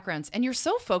different backgrounds. And you're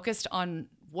so focused on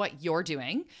what you're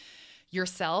doing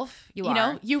yourself.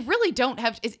 You really don't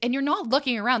have, and you're not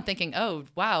looking around thinking, oh,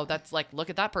 wow, that's like, look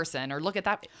at that person, or look at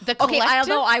that. The collective. Okay,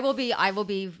 although I will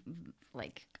be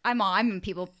like, I'm a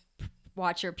people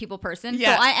watcher, people person.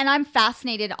 Yeah. So I'm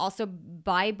fascinated also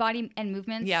by body and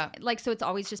movements. Yeah. Like, so it's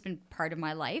always just been part of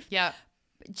my life. Yeah.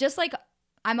 Just like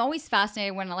I'm always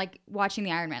fascinated when I like watching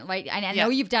the Ironman. Right? I know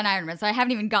you've done Ironman, so I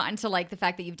haven't even gotten to like the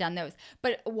fact that you've done those.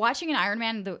 But watching an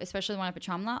Ironman, especially the one up at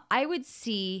Chomla, I would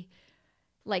see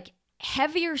like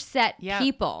heavier set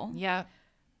people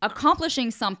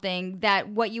accomplishing something that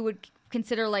what you would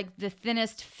consider like the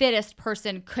thinnest, fittest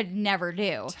person could never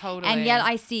do. Totally. And yet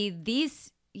I see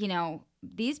these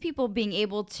people being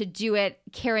able to do it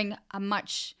carrying a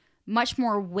much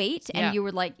more weight, and you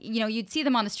would like, you'd see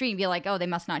them on the street and be like, oh, they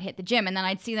must not hit the gym. And then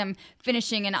I'd see them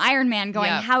finishing an Ironman going,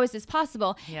 how is this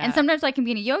possible? Yeah. And sometimes I can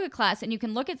be in a yoga class and you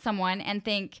can look at someone and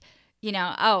think,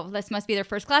 oh, this must be their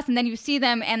first class. And then you see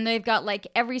them and they've got like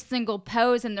every single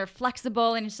pose and they're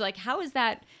flexible. And it's like, how is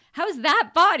that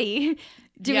body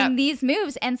doing these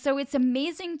moves? And so it's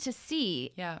amazing to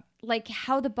see like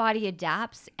how the body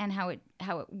adapts and how it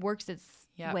works its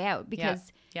way out,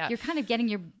 because you're kind of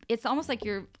getting it's almost like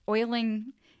you're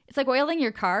oiling. It's like oiling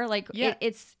your car. Like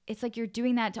it's like you're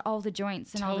doing that to all the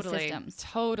joints and all the systems.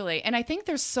 Totally. And I think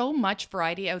there's so much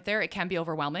variety out there. It can be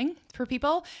overwhelming for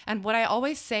people. And what I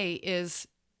always say is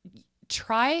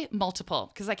try multiple,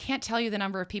 because I can't tell you the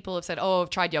number of people who have said, oh, I've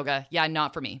tried yoga. Yeah,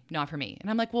 not for me. And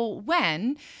I'm like, well,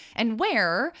 when and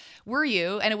where were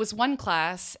you? And it was one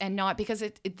class, and not because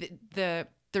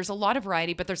there's a lot of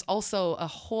variety, but there's also a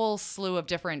whole slew of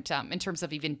different in terms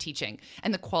of even teaching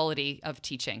and the quality of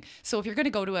teaching. So if you're going to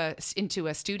go into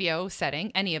a studio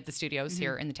setting, any of the studios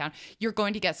here in the town, you're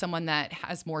going to get someone that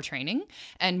has more training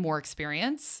and more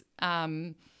experience,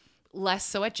 less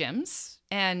so at gyms,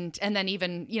 and then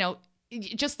even,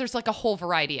 just there's like a whole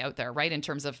variety out there, right, in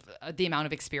terms of the amount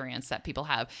of experience that people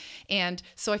have. And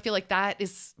so I feel like that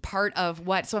is part of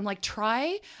so I'm like,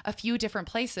 try a few different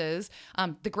places.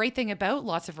 The great thing about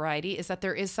lots of variety is that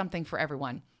there is something for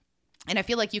everyone. And I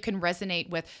feel like you can resonate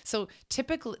with, so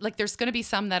typically, like there's going to be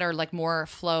some that are like more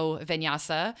flow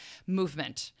vinyasa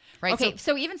movement, right? Okay,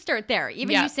 so even start there.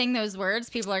 Even you saying those words,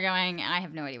 people are going, I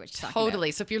have no idea what you're talking about. Totally.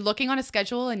 So if you're looking on a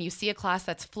schedule and you see a class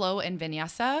that's flow or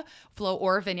vinyasa,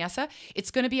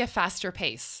 it's going to be a faster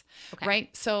pace,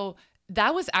 right? So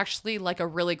that was actually like a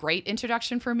really great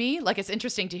introduction for me. Like, it's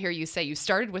interesting to hear you say you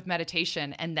started with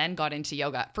meditation and then got into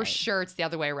yoga. For sure, it's the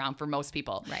other way around for most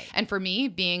people. Right. And for me,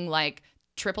 being like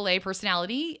AAA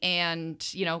personality and,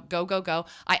 go,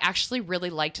 I actually really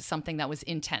liked something that was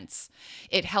intense.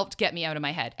 It helped get me out of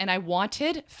my head. And I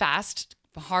wanted fast,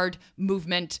 hard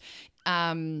movement,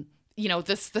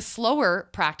 the slower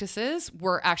practices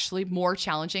were actually more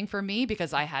challenging for me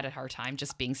because I had a hard time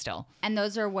just being still. And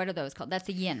what are those called? That's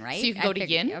a yin, right? So you can go to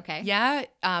yin. Okay. Yeah.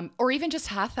 Or even just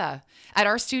hatha. At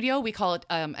our studio, we call it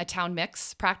a town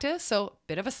mix practice. So a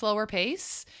bit of a slower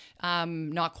pace,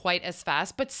 not quite as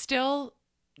fast, but still,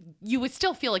 you would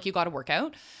still feel like you got to work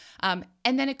out. And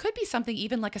then it could be something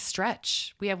even like a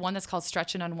stretch. We have one that's called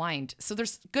Stretch and Unwind. So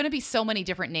there's going to be so many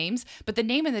different names, but the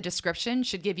name and the description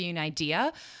should give you an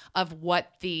idea of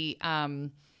what the,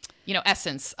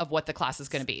 essence of what the class is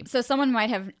going to be. So someone might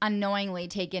have unknowingly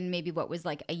taken maybe what was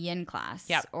like a yin class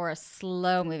Yep. or a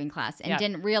slow moving class and Yep.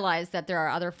 didn't realize that there are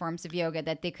other forms of yoga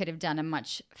that they could have done a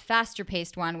much faster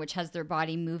paced one, which has their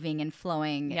body moving and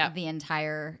flowing Yep. the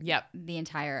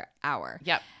entire hour.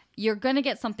 Yep. You're going to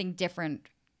get something different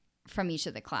from each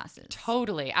of the classes.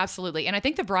 Totally. Absolutely. And I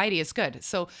think the variety is good.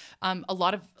 So a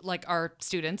lot of like our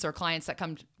students or clients that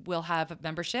come will have a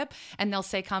membership and they'll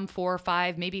say come 4 or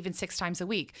 5, maybe even 6 times a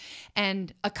week.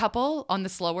 And a couple on the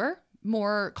slower,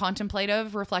 more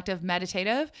contemplative, reflective,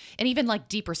 meditative, and even like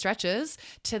deeper stretches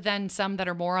to then some that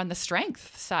are more on the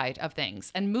strength side of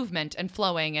things and movement and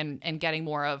flowing and getting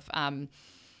more of, an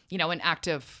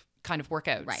active kind of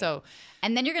workout. Right. So,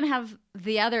 and then you're going to have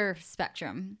the other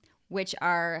spectrum, which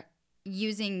are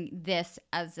using this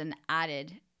as an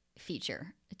added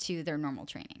feature to their normal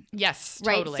training. yes,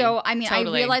 Right. totally. So, I mean,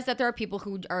 Totally. I realize that there are people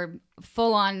who are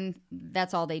full on,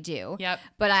 that's all they do. Yep.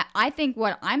 But I think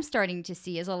what I'm starting to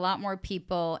see is a lot more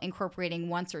people incorporating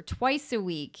once or twice a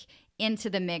week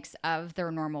into the mix of their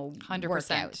normal 100%.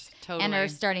 workouts. Totally. And are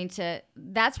starting to,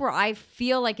 that's where I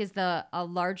feel like is a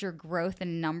larger growth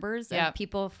in numbers Yep. of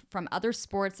people from other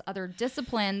sports, other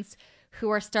disciplines who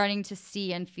are starting to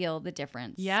see and feel the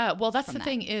difference. Yeah. Well, that's the that.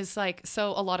 thing is like,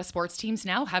 so a lot of sports teams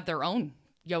now have their own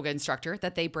yoga instructor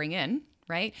that they bring in,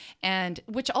 right? And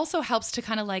which also helps to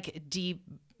kind of like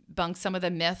debunk some of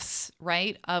the myths,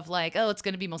 right? Of like, oh, it's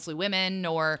going to be mostly women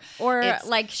or it's-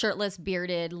 like shirtless,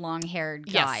 bearded, long-haired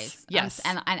Yes, guys. yes.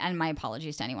 And my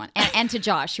apologies to anyone, and to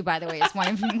Josh, who by the way is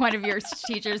one of your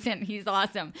teachers, and he's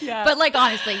awesome. Yeah. But like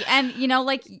honestly, and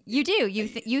like you do,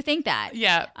 you think that.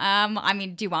 Yeah. I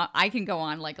mean, do you want? I can go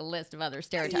on like a list of other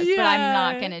stereotypes, but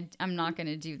Yeah. I'm not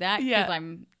gonna do that because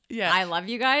Yeah. Yeah. I love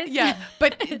you guys. Yeah,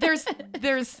 but there's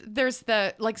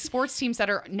the like sports teams that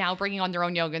are now bringing on their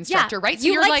own yoga instructor, right? So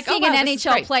you you're like seeing oh, wow, an this is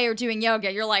NHL great. player doing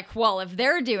yoga. You're like, well, if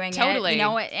they're doing Totally.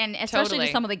 it, and especially Totally.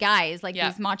 to some of the guys, like Yeah.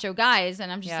 these macho guys,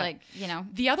 and I'm just Yeah. like,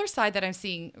 The other side that I'm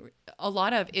seeing a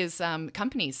lot of is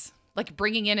companies like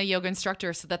bringing in a yoga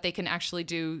instructor so that they can actually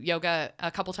do yoga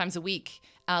a couple times a week,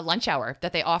 lunch hour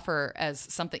that they offer as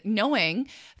something, knowing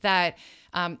that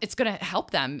it's going to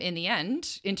help them in the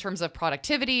end in terms of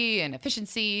productivity and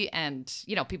efficiency and,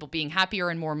 people being happier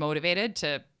and more motivated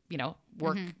to,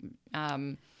 work,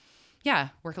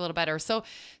 work a little better. So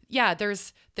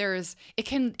there's it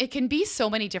can be so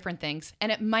many different things. And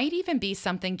it might even be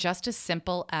something just as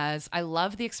simple as, I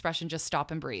love the expression, just stop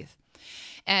and breathe.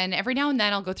 And every now and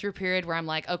then I'll go through a period where I'm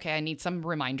like, okay, I need some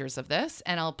reminders of this.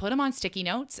 And I'll put them on sticky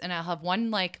notes, and I'll have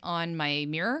one like on my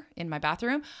mirror in my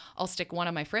bathroom. I'll stick one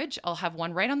on my fridge. I'll have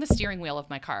one right on the steering wheel of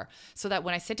my car, so that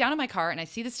when I sit down in my car and I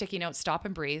see the sticky note, stop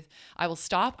and breathe, I will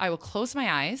stop. I will close my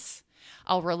eyes.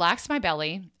 I'll relax my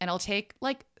belly, and I'll take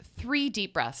like 3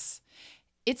 deep breaths.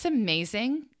 It's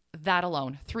amazing, that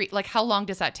alone. 3, like how long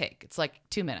does that take? It's like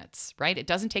 2 minutes, right? It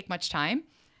doesn't take much time.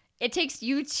 it takes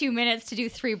you 2 minutes to do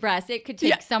 3 breaths. It could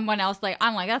take someone else,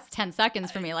 I'm like, that's 10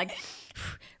 seconds for me. Like,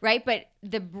 right? But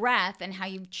the breath and how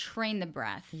you train the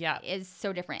breath is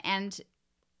so different. And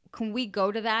can we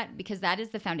go to that? Because that is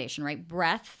the foundation, right?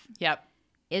 Breath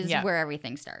is where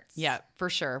everything starts. Yeah, for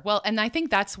sure. Well, and I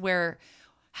think that's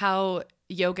how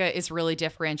yoga is really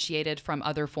differentiated from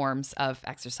other forms of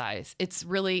exercise. It's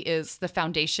really is the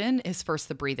foundation is first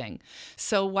the breathing.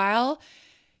 So while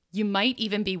you might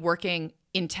even be working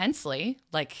intensely,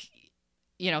 like,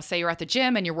 say you're at the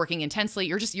gym and you're working intensely,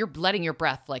 you're letting your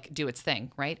breath like do its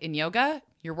thing, right? In yoga,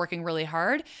 you're working really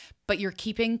hard, but you're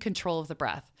keeping control of the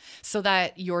breath so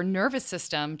that your nervous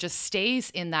system just stays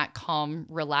in that calm,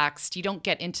 relaxed. You don't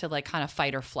get into like kind of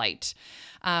fight or flight.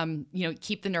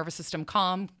 Keep the nervous system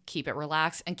calm, keep it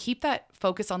relaxed, and keep that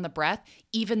focus on the breath,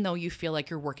 even though you feel like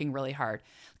you're working really hard.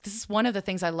 This is one of the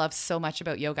things I love so much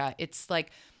about yoga. It's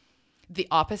like the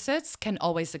opposites can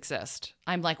always exist.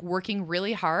 I'm like working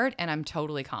really hard and I'm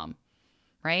totally calm,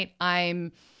 right?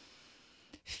 I'm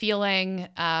feeling,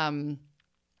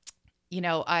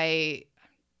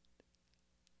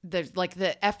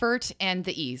 the effort and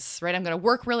the ease, right? I'm going to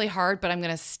work really hard, but I'm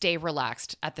going to stay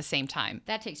relaxed at the same time.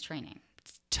 That takes training.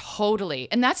 Totally.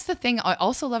 And that's the thing I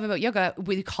also love about yoga.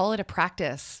 We call it a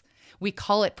practice. We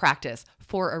call it practice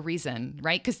for a reason,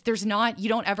 right? Because you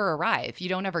don't ever arrive. You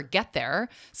don't ever get there.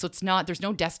 So there's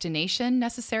no destination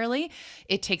necessarily.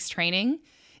 It takes training.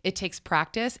 It takes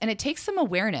practice, and it takes some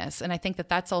awareness. And I think that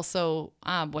that's also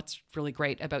what's really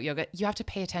great about yoga. You have to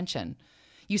pay attention.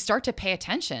 You start to pay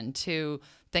attention to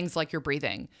things like your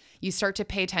breathing. You start to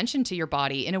pay attention to your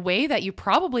body in a way that you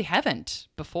probably haven't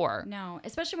before. No,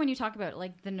 especially when you talk about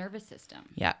like the nervous system.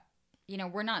 Yeah.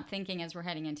 We're not thinking as we're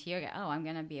heading into yoga, oh, I'm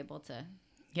going to be able to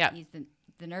ease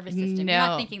the nervous system. No. You're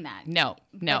not thinking that. No.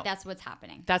 But that's what's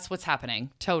happening. That's what's happening.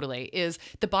 Totally. Is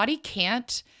the body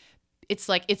can't,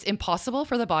 it's impossible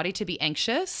for the body to be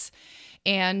anxious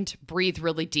and breathe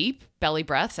really deep belly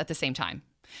breaths at the same time.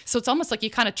 So it's almost like you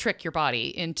kind of trick your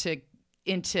body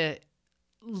into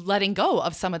letting go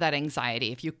of some of that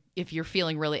anxiety. If you're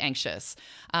feeling really anxious,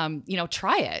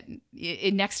 try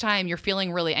it. Next time you're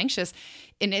feeling really anxious,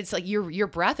 and it's like your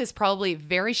breath is probably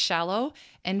very shallow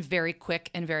and very quick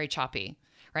and very choppy,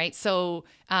 right? So,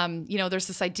 there's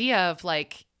this idea of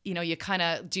like, you kind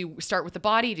of start with the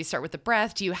body? Do you start with the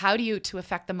breath? How do you to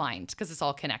affect the mind? Because it's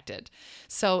all connected.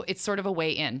 So it's sort of a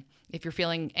way in. If you're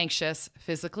feeling anxious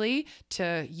physically,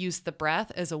 to use the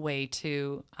breath as a way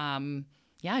to,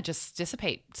 just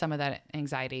dissipate some of that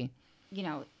anxiety.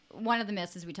 One of the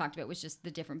myths, as we talked about, was just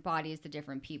the different bodies, the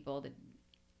different people.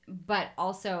 But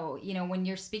also, when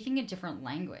you're speaking a different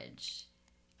language,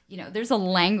 there's a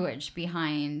language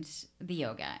behind the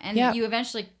yoga. And you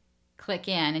eventually click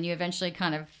in and you eventually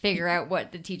kind of figure out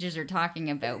what the teachers are talking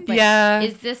about. But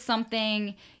is this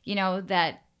something,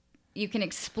 that you can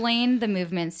explain the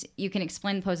movements, you can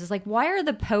explain the poses? Like, why are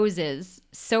the poses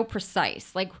so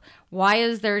precise? Like, why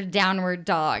is there a downward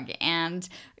dog and,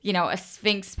 a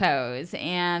sphinx pose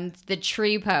and the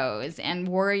tree pose and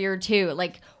warrior two?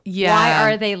 Like, why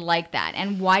are they like that?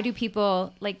 And why do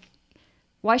people,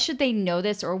 why should they know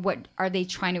this, or what are they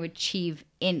trying to achieve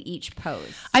in each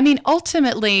pose? I mean,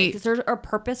 ultimately, is there a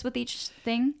purpose with each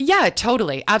thing? Yeah,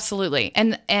 totally. Absolutely.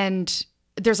 And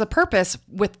there's a purpose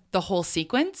with the whole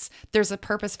sequence. There's a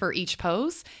purpose for each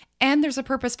pose, and there's a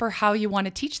purpose for how you want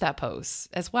to teach that pose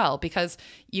as well, because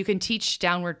you can teach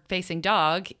downward facing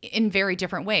dog in very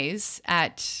different ways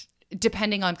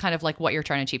depending on kind of like what you're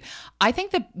trying to achieve. I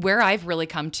think that where I've really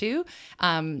come to,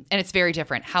 and it's very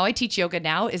different. How I teach yoga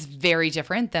now is very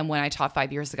different than when I taught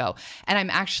 5 years ago. And I'm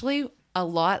actually a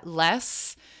lot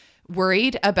less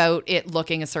worried about it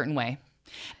looking a certain way.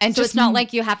 And so it's not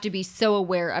like you have to be so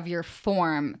aware of your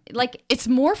form. Like, it's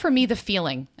more for me the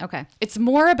feeling. Okay. It's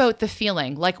more about the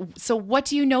feeling. Like, so what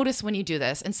do you notice when you do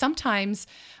this? And sometimes,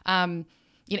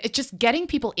 it's just getting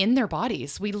people in their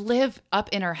bodies. We live up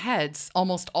in our heads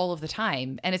almost all of the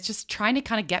time. And it's just trying to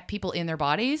kind of get people in their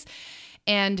bodies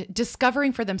and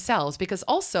discovering for themselves, because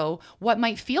also what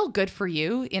might feel good for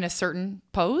you in a certain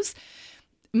pose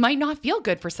might not feel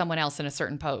good for someone else in a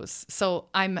certain pose. So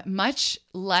I'm much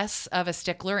less of a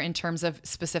stickler in terms of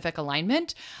specific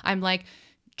alignment. I'm like,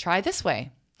 try this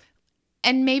way.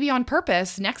 And maybe on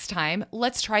purpose, next time,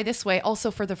 let's try this way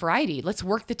also for the variety. Let's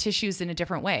work the tissues in a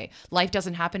different way. Life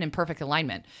doesn't happen in perfect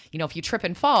alignment. If you trip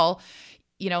and fall,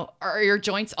 are your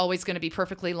joints always going to be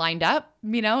perfectly lined up,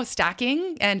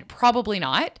 stacking? And probably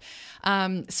not.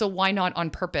 So why not on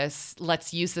purpose?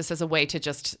 Let's use this as a way to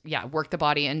just, work the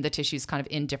body and the tissues kind of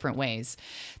in different ways.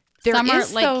 But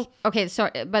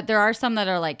there are some that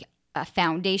are like a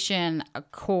foundation, a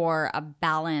core, a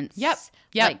balance. Yep.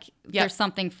 There's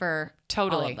something for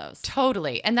all of those.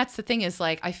 Totally. And that's the thing is,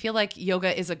 like, I feel like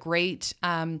yoga is a great,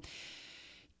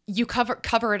 you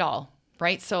cover it all.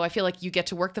 Right? So I feel like you get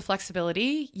to work the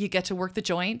flexibility, you get to work the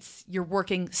joints, you're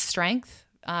working strength,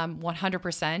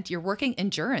 100%. You're working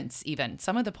endurance even.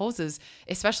 Some of the poses,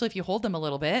 especially if you hold them a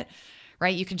little bit,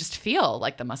 right? You can just feel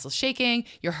like the muscles shaking,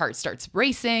 your heart starts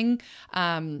racing.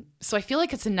 So I feel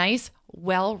like it's a nice,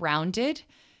 well-rounded,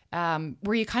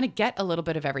 where you kind of get a little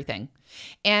bit of everything.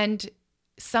 And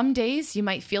some days you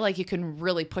might feel like you can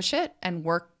really push it and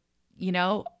work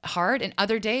hard. And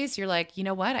other days you're like, you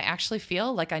know what? I actually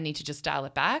feel like I need to just dial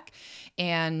it back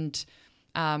and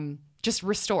just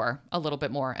restore a little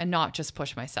bit more and not just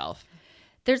push myself.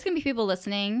 There's going to be people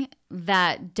listening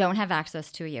that don't have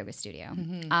access to a yoga studio,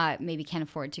 maybe can't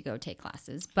afford to go take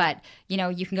classes. But,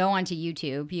 you can go onto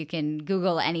YouTube, you can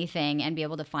Google anything and be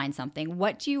able to find something.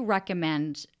 What do you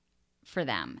recommend for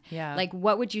them? Yeah. Like,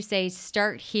 what would you say,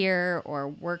 start here or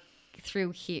work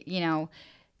through here,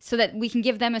 so that we can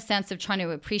give them a sense of trying to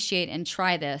appreciate and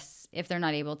try this if they're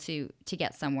not able to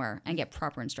get somewhere and get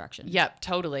proper instruction. Yep,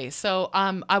 totally. So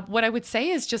what I would say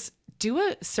is just do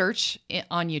a search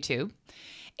on YouTube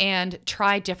and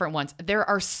try different ones. There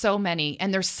are so many,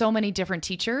 and there's so many different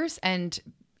teachers, and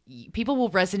people will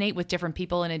resonate with different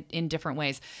people in different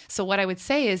ways. So what I would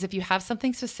say is if you have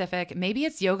something specific, maybe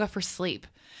it's yoga for sleep.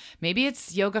 Maybe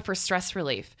it's yoga for stress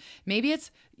relief. Maybe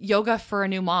it's yoga for a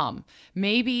new mom.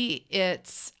 Maybe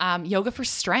it's yoga for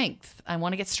strength. I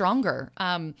want to get stronger.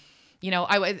 I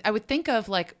would think of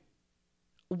like,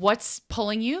 what's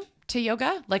pulling you to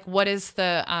yoga? Like, what is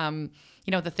the,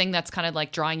 the thing that's kind of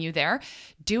like drawing you there?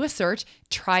 Do a search,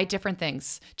 try different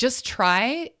things. Just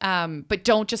try, but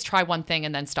don't just try one thing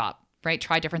and then stop, right?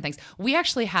 Try different things. We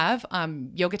actually have,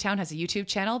 Yogatown has a YouTube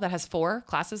channel that has 4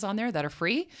 classes on there that are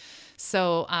free.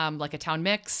 So like a Town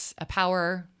Mix, a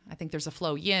Power, I think there's a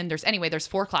Flow Yin. There's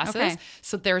 4 classes. Okay.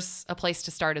 So there's a place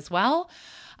to start as well.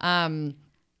 So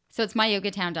it's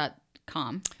myyogatown.com.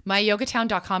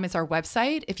 Myyogatown.com is our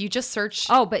website. If you just search,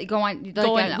 but go on.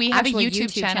 We have a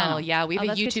YouTube channel. Yeah, we have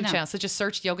a YouTube channel. So just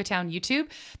search Yogatown YouTube.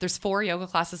 There's 4 yoga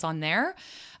classes on there.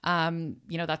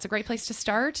 That's a great place to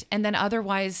start. And then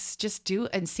otherwise, just do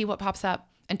and see what pops up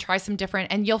and try some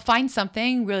different. And you'll find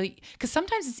something really, because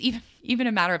sometimes it's even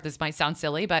a matter of, this might sound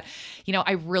silly, but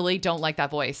I really don't like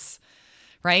that voice.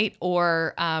 Right?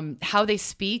 Or how they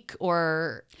speak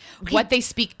or what they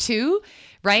speak to.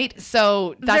 Right?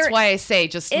 So that's why I say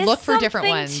just look for different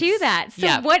ones. To that.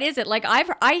 So what is it? Like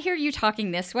I hear you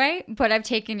talking this way, but I've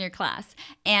taken your class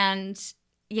and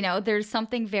there's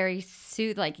something very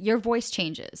like your voice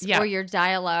changes or your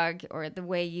dialogue or the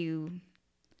way you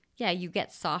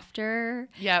get softer.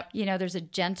 Yep. There's a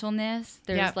gentleness.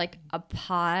 There's like a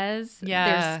pause.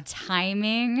 Yeah. There's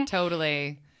timing.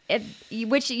 Totally.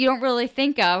 Which you don't really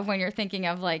think of when you're thinking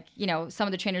of like, some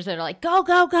of the trainers that are like, go,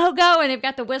 go, go, go. And they've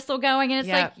got the whistle going and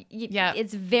it's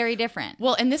it's very different.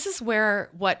 Well, and this is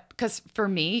because for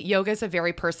me, yoga is a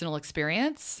very personal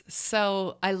experience.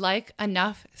 So I like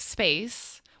enough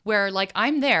space where like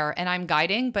I'm there and I'm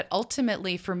guiding, but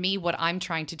ultimately for me, what I'm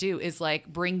trying to do is like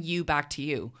bring you back to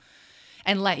you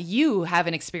and let you have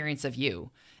an experience of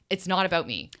you. It's not about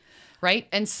me. Right.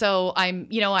 And so I'm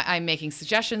making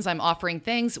suggestions. I'm offering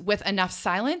things with enough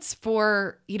silence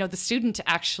for, the student to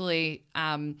actually,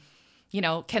 can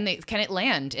it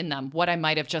land in them what I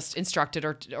might have just instructed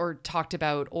or talked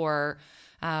about or,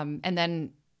 and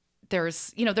then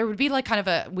there's, there would be like kind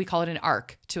of we call it an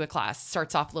arc to a class.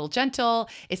 Starts off a little gentle.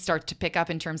 It starts to pick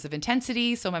up in terms of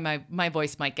intensity. So my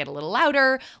voice might get a little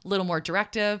louder, a little more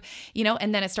directive,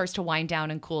 and then it starts to wind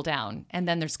down and cool down. And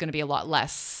then there's going to be a lot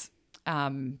less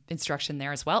instruction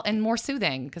there as well and more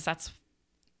soothing because that's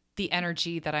the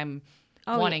energy that I'm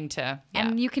wanting to. Yeah.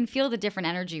 And you can feel the different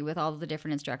energy with all of the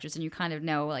different instructors and you kind of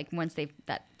know like once they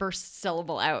that first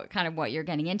syllable out kind of what you're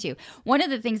getting into. One of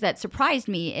the things that surprised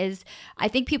me is I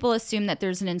think people assume that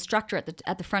there's an instructor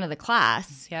at the front of the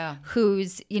class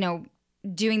who's,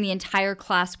 doing the entire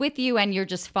class with you and you're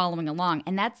just following along.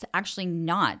 And that's actually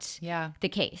not the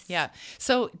case. Yeah.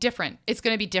 So different. It's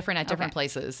going to be different at different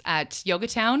places. At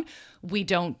Yogatown,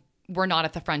 we're not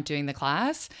at the front doing the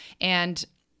class. And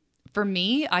for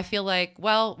me, I feel like,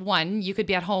 well, one, you could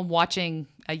be at home watching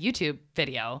a YouTube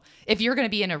video. If you're going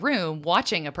to be in a room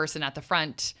watching a person at the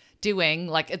front doing,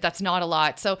 like, that's not a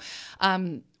lot. So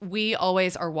we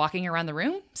always are walking around the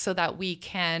room so that we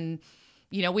can,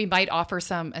 we might offer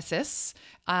some assists.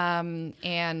 And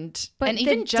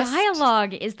even just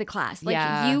dialogue is the class.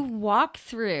 Like you walk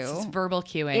through. It's verbal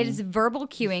cueing. It is verbal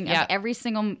cueing of every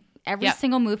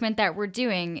single movement that we're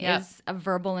doing is a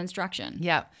verbal instruction.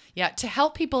 Yeah. Yeah. To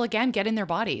help people again get in their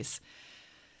bodies.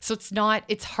 So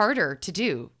it's harder to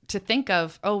do, to think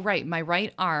of, oh, right, my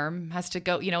right arm has to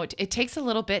go, it takes a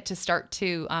little bit to start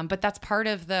to, but that's part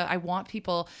of I want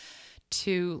people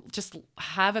to just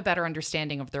have a better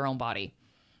understanding of their own body.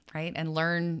 Right. And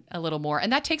learn a little more.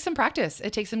 And that takes some practice.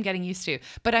 It takes some getting used to.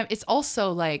 But it's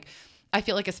also like, I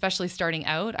feel like especially starting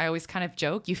out, I always kind of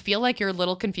joke, you feel like you're a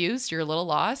little confused. You're a little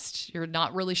lost. You're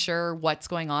not really sure what's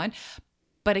going on.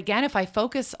 But again, if I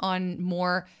focus on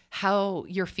more how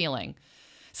you're feeling.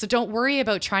 So don't worry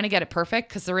about trying to get it perfect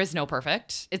because there is no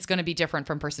perfect. It's going to be different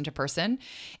from person to person.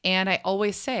 And I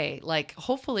always say, like,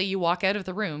 hopefully you walk out of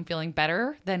the room feeling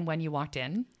better than when you walked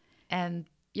in. And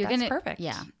that's perfect.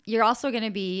 Yeah. You're also going to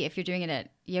be, if you're doing it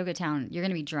at Yogatown, you're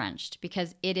going to be drenched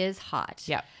because it is hot.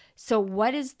 Yeah. So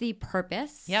what is the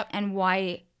purpose? Yep. And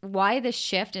why the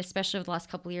shift, especially over the last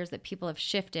couple of years, that people have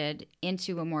shifted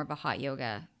into a more of a hot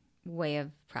yoga way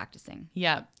of practicing?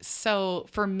 Yeah. So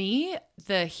for me,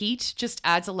 the heat just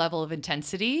adds a level of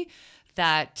intensity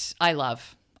that I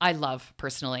love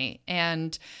personally.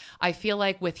 And I feel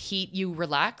like with heat, you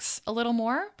relax a little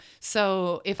more.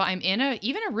 So if I'm in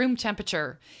even a room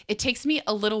temperature, it takes me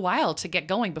a little while to get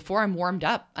going before I'm warmed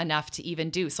up enough to even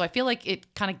do. So I feel like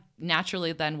it kind of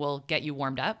naturally then will get you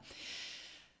warmed up.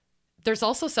 There's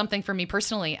also something for me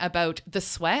personally about the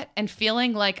sweat and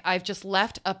feeling like I've just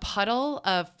left a puddle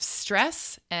of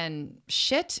stress and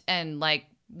shit and like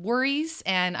worries.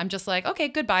 And I'm just like, okay,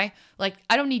 goodbye. Like,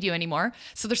 I don't need you anymore.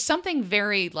 So there's something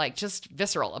very like just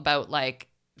visceral about like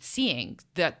seeing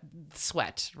that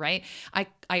sweat, right?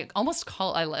 I almost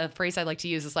call a phrase I like to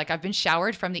use is like, I've been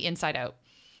showered from the inside out.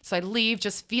 So I leave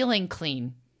just feeling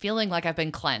clean, feeling like I've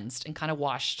been cleansed and kind of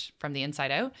washed from the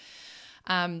inside out.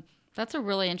 That's a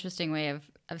really interesting way of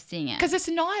seeing it. Because it's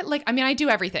not like, I mean, I do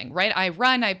everything, right? I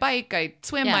run, I bike, I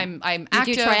swim, Yeah. I'm You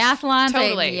active. do triathlons.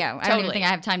 Totally. I don't even think I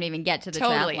have time to even get to the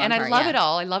Totally. triathlon And I part, love yeah. it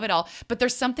all. I love it all. But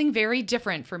there's something very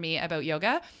different for me about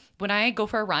yoga. When I go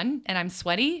for a run and I'm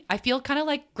sweaty, I feel kind of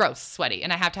like gross sweaty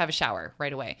and I have to have a shower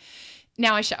right away.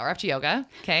 Now I shower after yoga.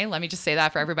 Okay. Let me just say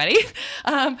that for everybody.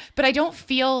 But I don't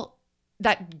feel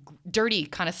that dirty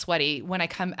kind of sweaty when I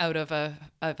come out of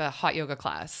a hot yoga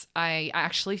class. I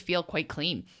actually feel quite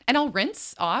clean, and I'll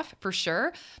rinse off for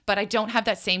sure, but I don't have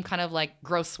that same kind of like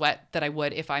gross sweat that I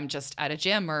would if I'm just at a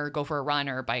gym or go for a run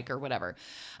or a bike or whatever.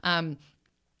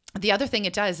 The other thing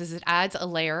it does is it adds a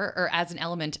layer or adds an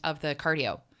element of the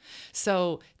cardio.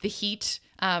 So the heat,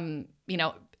 you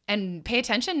know, and pay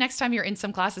attention next time you're in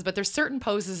some classes, but there's certain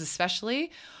poses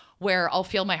especially where I'll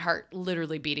feel my heart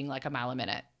literally beating like a mile a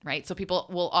minute, right? So people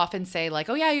will often say like,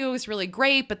 oh yeah, yoga was really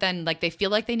great, but then like they feel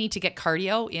like they need to get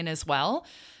cardio in as well.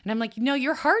 And I'm like, no,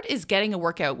 your heart is getting a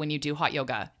workout when you do hot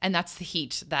yoga. And that's the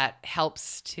heat that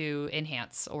helps to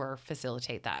enhance or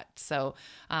facilitate that. So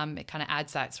it kind of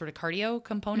adds that sort of cardio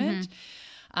component.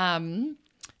 And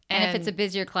if it's a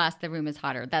busier class, the room is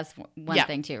hotter. That's one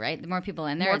thing too, right? The more people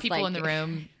in there, more it's people like, in the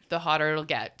room, the hotter it'll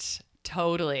get.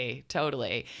 Totally.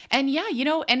 And yeah, you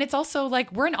know, and it's also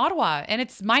like we're in Ottawa and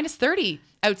it's minus 30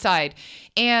 outside.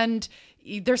 And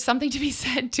there's something to be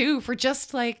said too for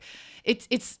just like,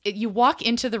 you walk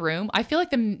into the room. I feel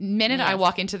like the minute I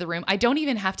walk into the room, I don't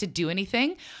even have to do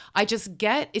anything. I just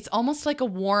it's almost like a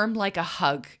warm, like a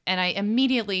hug. And I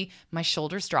immediately, my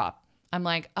shoulders drop. I'm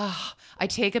like, oh, I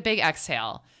take a big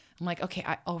exhale. I'm like, okay,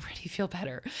 I already feel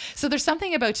better. So there's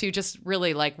something about just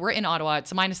really like we're in Ottawa.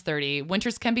 It's a minus 30.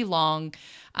 Winters can be long.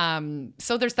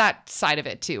 So there's that side of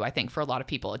it too, I think, for a lot of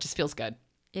people. It just feels good.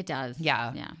 It does.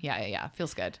 Yeah.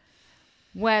 Feels good.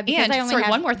 Well, And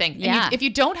one more thing. Yeah. If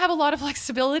you don't have a lot of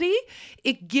flexibility,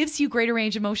 it gives you greater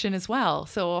range of motion as well.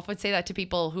 So if I would say that to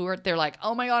people they're like,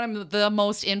 oh my God, I'm the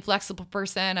most inflexible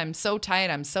person. I'm so tight.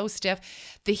 I'm so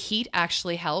stiff. The heat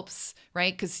actually helps,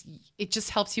 right? Because it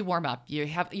just helps you warm up.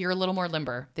 You're a little more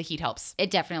limber. The heat helps.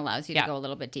 It definitely allows you to go a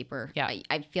little bit deeper. Yeah.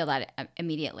 I feel that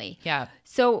immediately. Yeah.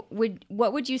 So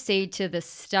what would you say to the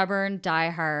stubborn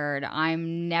diehard,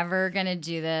 I'm never going to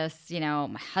do this, you know,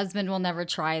 my husband will never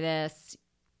try this?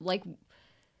 Like,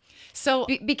 so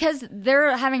because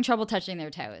they're having trouble touching their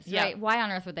toes, right? Why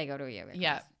on earth would they go to a yoga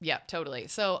class? Yeah, totally.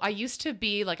 So I used to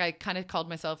be like, I kind of called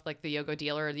myself like the yoga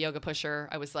dealer or the yoga pusher.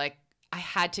 I was like, I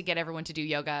had to get everyone to do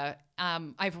yoga.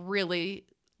 I've really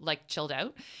like chilled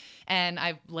out, and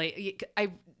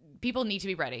people need to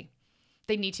be ready.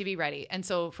 They need to be ready. And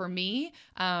so for me,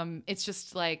 it's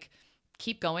just like,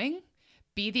 keep going.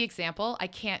 Be the example. I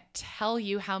can't tell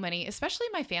you how many, especially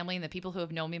my family and the people who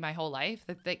have known me my whole life,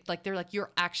 that they're like,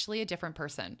 you're actually a different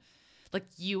person. Like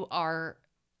you are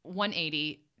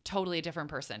 180, totally a different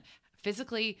person.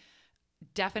 Physically,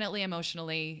 definitely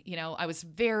emotionally, you know, I was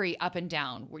very up and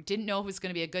down. We didn't know if it was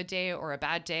going to be a good day or a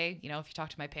bad day. You know, if you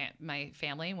talk to my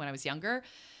family when I was younger,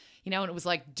 you know, and it was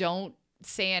like, don't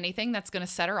say anything that's going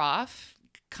to set her off.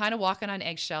 Kind of walking on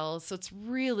eggshells. So it's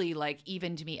really like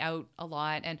evened me out a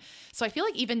lot. And so I feel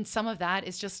like even some of that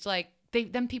is just like,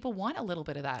 then people want a little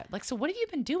bit of that. Like, so what have you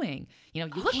been doing? You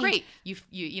know, you look great.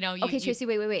 Okay, Tracy,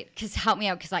 wait. Because help me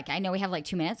out. Because like, I know we have like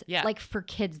 2 minutes. Yeah. Like for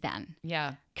kids then.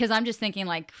 Yeah. Because I'm just thinking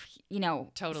like, you know,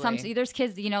 totally. There's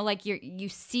kids, you know, like you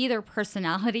see their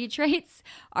personality traits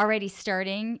already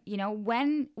starting, you know,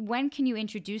 when can you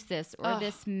introduce this or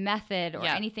this method or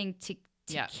anything to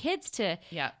kids to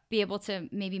be able to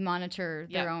maybe monitor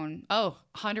their own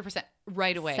 100%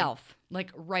 right away. Self.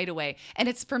 Like right away. And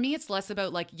it's, for me, it's less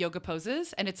about like yoga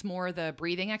poses and it's more the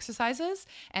breathing exercises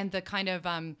and the kind of,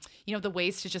 you know, the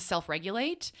ways to just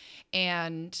self-regulate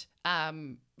and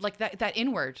like that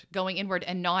going inward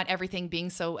and not everything being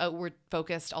so outward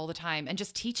focused all the time and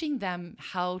just teaching them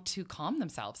how to calm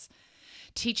themselves.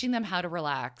 Teaching them how to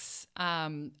relax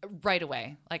right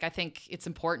away. Like, I think it's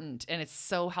important and it's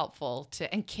so helpful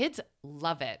and kids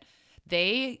love it.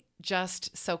 They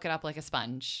just soak it up like a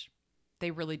sponge.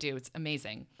 They really do. It's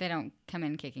amazing. They don't come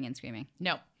in kicking and screaming.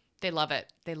 No, They love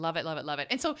it. They love it, love it, love it.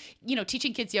 And so, you know,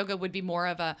 teaching kids yoga would be more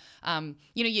of a,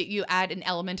 you know, you add an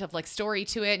element of like story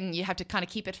to it, and you have to kind of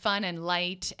keep it fun and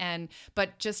light.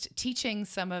 But just teaching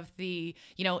some of the,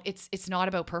 you know, it's not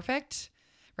about perfect,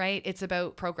 right? It's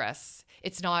about progress.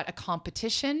 It's not a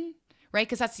competition, right?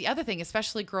 Because that's the other thing,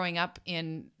 especially growing up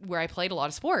in where I played a lot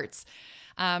of sports.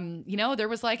 You know, there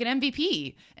was like an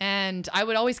MVP, and I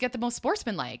would always get the most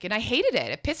sportsmanlike, and I hated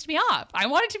it. It pissed me off. I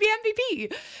wanted to be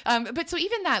MVP. But so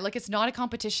even that, like, it's not a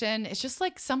competition. It's just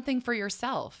like something for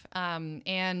yourself.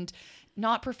 And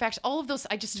not perfect. All of those,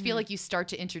 I just feel like you start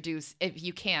to introduce, if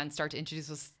you can start to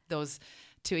introduce those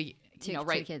to you know,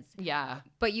 right? To kids. Yeah.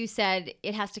 But you said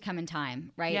it has to come in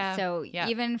time, right? Yeah. So Yeah.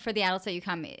 even for the adults that you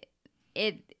come,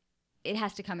 it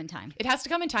has to come in time. It has to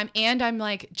come in time. And I'm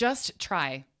like, just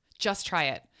try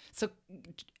it. So,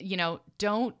 you know,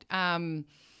 don't,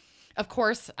 of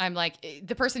course, I'm like,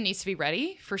 the person needs to be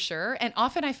ready for sure. And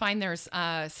often I find there's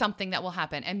something that will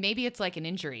happen, and maybe it's like an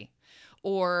injury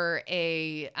or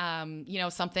a, you know,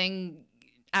 something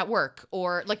at work,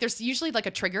 or like there's usually like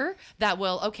a trigger that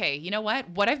will, okay, you know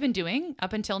what I've been doing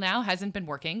up until now hasn't been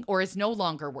working or is no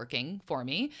longer working for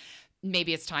me.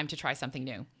 Maybe it's time to try something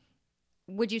new.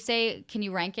 Would you say, can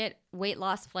you rank it? Weight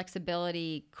loss,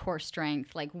 flexibility, core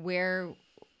strength. Like, where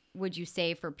would you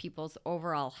say for people's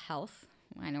overall health?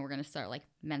 I know we're going to start like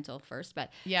mental first,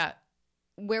 but yeah,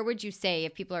 where would you say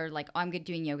if people are like, oh, I'm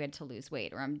doing yoga to lose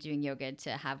weight, or I'm doing yoga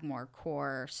to have more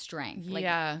core strength? Like,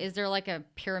 yeah. Is there like a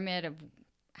pyramid of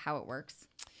how it works?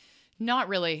 Not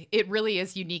really. It really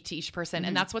is unique to each person.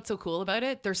 And that's what's so cool about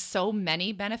it. There's so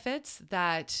many benefits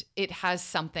that it has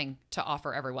something to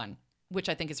offer everyone, which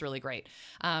I think is really great.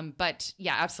 But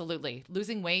yeah, absolutely.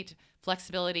 Losing weight,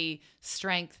 flexibility,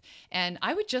 strength. And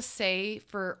I would just say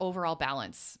for overall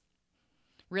balance,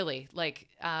 really, like,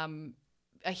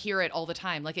 I hear it all the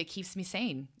time. Like, it keeps me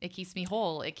sane. It keeps me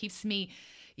whole. It keeps me,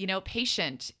 you know,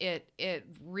 patient.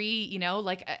 You know,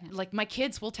 like my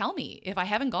kids will tell me if I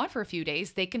haven't gone for a few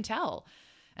days, they can tell.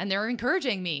 And they're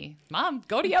encouraging me, Mom,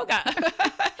 go to yoga.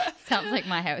 Sounds like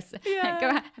my house.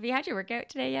 Yeah. Have you had your workout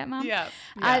today yet, Mom?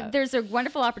 Yeah. There's a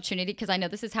wonderful opportunity, because I know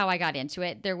this is how I got into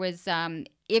it. There was,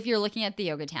 if you're looking at the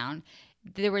Yogatown,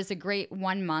 there was a great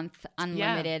 1 month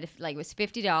unlimited, like it was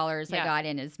 $50. Yeah. I got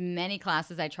in as many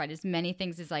classes. I tried as many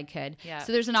things as I could. Yeah.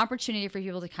 So there's an opportunity for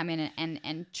people to come in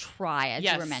and try, as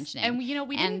you were mentioning. And you know,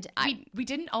 we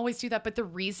didn't always do that, but the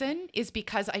reason is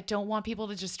because I don't want people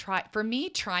to just try. For me,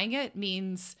 trying it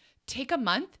means take a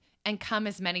month and come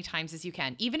as many times as you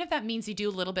can. Even if that means you do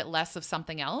a little bit less of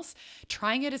something else,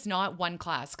 trying it is not one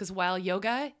class. Because while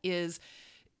yoga is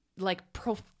like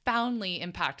profoundly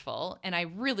impactful, and I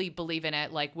really believe in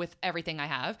it, like with everything I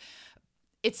have,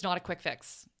 it's not a quick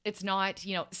fix. It's not,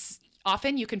 you know,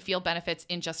 often you can feel benefits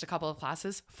in just a couple of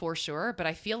classes for sure, but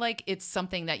I feel like it's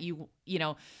something that you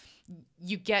know,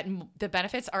 you get, the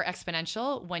benefits are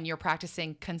exponential when you're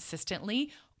practicing consistently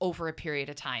over a period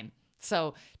of time.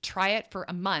 So try it for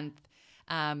a month.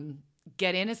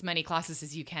 Get in as many classes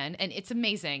as you can. And it's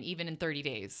amazing, even in 30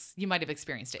 days. You might have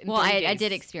experienced it. I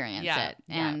did experience it.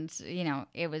 And, you know,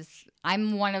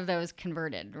 I'm one of those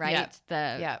converted, right?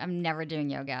 I'm never doing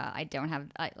yoga. I don't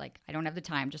have the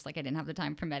time, just like I didn't have the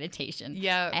time for meditation.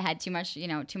 Yeah. I had too much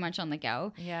on the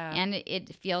go. Yeah. And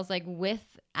it feels like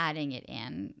with adding it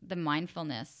in, the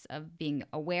mindfulness of being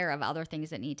aware of other things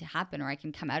that need to happen, or I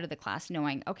can come out of the class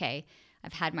knowing, okay,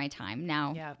 I've had my time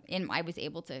now. Yeah. And I was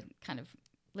able to kind of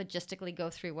logistically go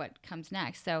through what comes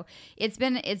next. So it's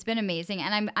been amazing,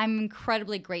 and I'm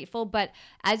incredibly grateful. But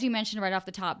as you mentioned right off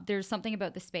the top, there's something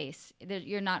about the space.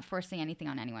 You're not forcing anything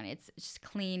on anyone. It's just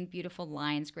clean, beautiful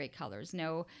lines, great colors.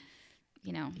 No,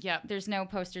 you know, there's no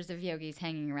posters of yogis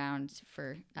hanging around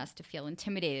for us to feel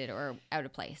intimidated or out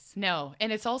of place. No.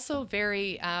 And it's also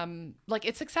very, like,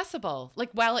 it's accessible.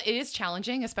 Like, while it is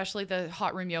challenging, especially the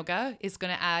hot room yoga is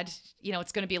going to add, you know,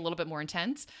 it's going to be a little bit more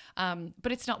intense.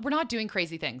 But we're not doing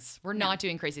crazy things. We're not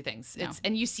doing crazy things. No.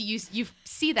 And you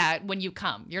see that when you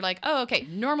come, you're like, oh, okay,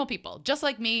 normal people, just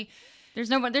like me.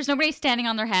 There's nobody standing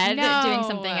on their head doing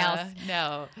something else.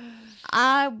 No.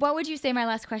 What would you say, my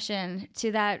last question,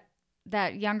 to that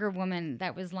younger woman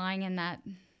that was lying in that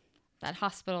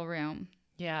hospital room?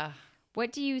 Yeah.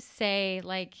 What do you say,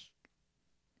 like,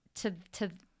 to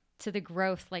the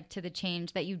growth, like to the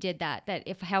change that you did that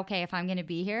if I'm going to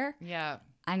be here,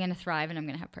 I'm going to thrive and I'm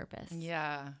going to have purpose.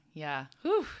 Yeah. Yeah.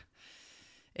 Whew.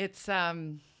 It's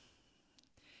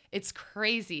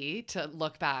crazy to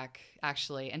look back,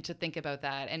 actually, and to think about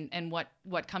that. And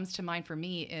what comes to mind for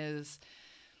me is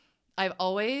I've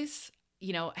always,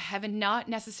 you know, haven't not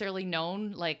necessarily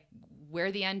known like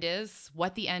where the end is,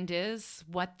 what the end is,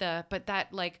 but that,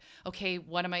 like, okay,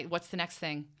 what's the next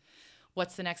thing?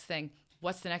 what's the next thing?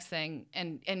 What's the next thing?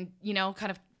 And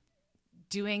kind of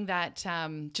doing that,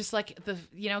 just like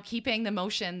keeping the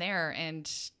motion there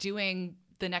and doing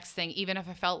the next thing, even if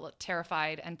I felt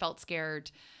terrified and felt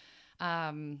scared.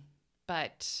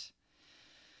 But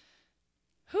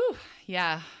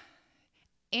yeah.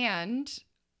 And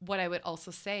what I would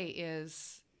also say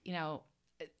is,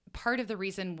 part of the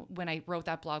reason when I wrote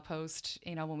that blog post,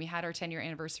 when we had our 10-year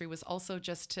anniversary, was also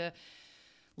just to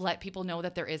let people know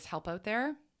that there is help out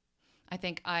there. I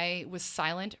think I was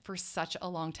silent for such a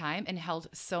long time and held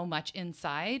so much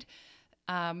inside.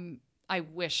 I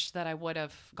wish that I would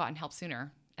have gotten help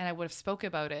sooner and I would have spoke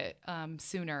about it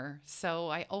sooner. So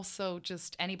I also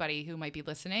just, anybody who might be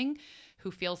listening who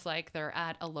feels like they're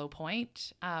at a low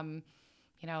point,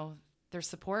 there's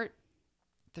support,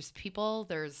 there's people,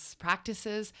 there's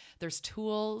practices, there's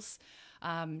tools,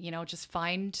 just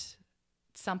find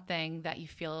something that you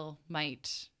feel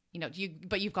might,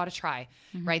 but you've got to try,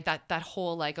 right? That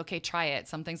whole like, okay, try it.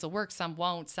 Some things will work, some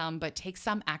won't, but take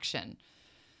some action.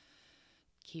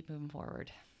 Keep moving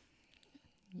forward.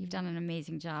 You've done an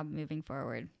amazing job moving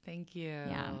forward. Thank you.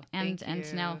 Yeah. And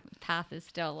to know the path is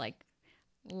still like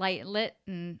light lit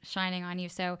and shining on you.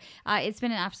 So it's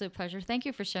been an absolute pleasure. Thank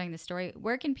you for sharing the story.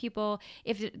 Where can people,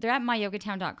 if they're at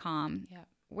myyogatown.com,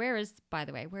 where is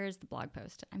the blog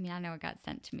post? I mean, I know it got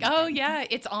sent to me. Oh, yeah.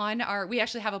 It's on we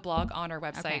actually have a blog on our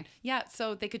website. Okay. Yeah.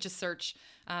 So they could just search,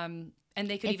 and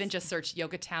they could even just search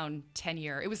Yogatown 10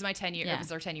 year. It was my 10 year. Yeah. It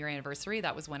was our 10-year anniversary.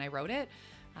 That was when I wrote it.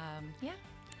 Yeah.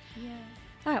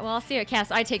 All right. Well, I'll see you at Cass.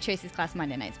 I take Tracy's class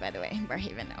Monday nights, by the way.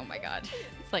 Oh my God.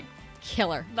 It's like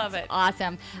killer. Love it.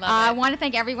 Awesome. Love I it. want to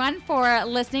thank everyone for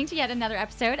listening to yet another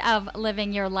episode of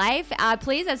Living Your Life.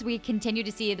 Please, as we continue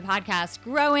to see the podcast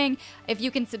growing, if you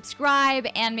can subscribe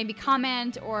and maybe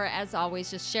comment, or as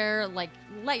always, just share,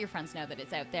 let your friends know that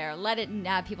it's out there. Let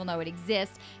people know it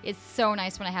exists. It's so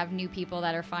nice when I have new people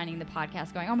that are finding the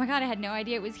podcast going, oh my God, I had no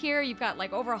idea it was here. You've got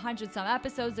like over 100 some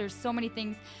episodes. There's so many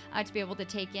things to be able to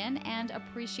take in, and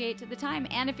appreciate the time.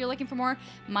 And if you're looking for more,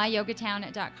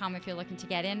 myyogatown.com if you're looking to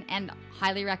get in, and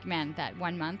highly recommend that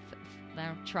 1 month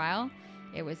trial.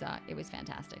 It was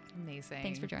fantastic. Amazing.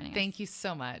 Thanks for joining us. Thank you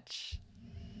so much.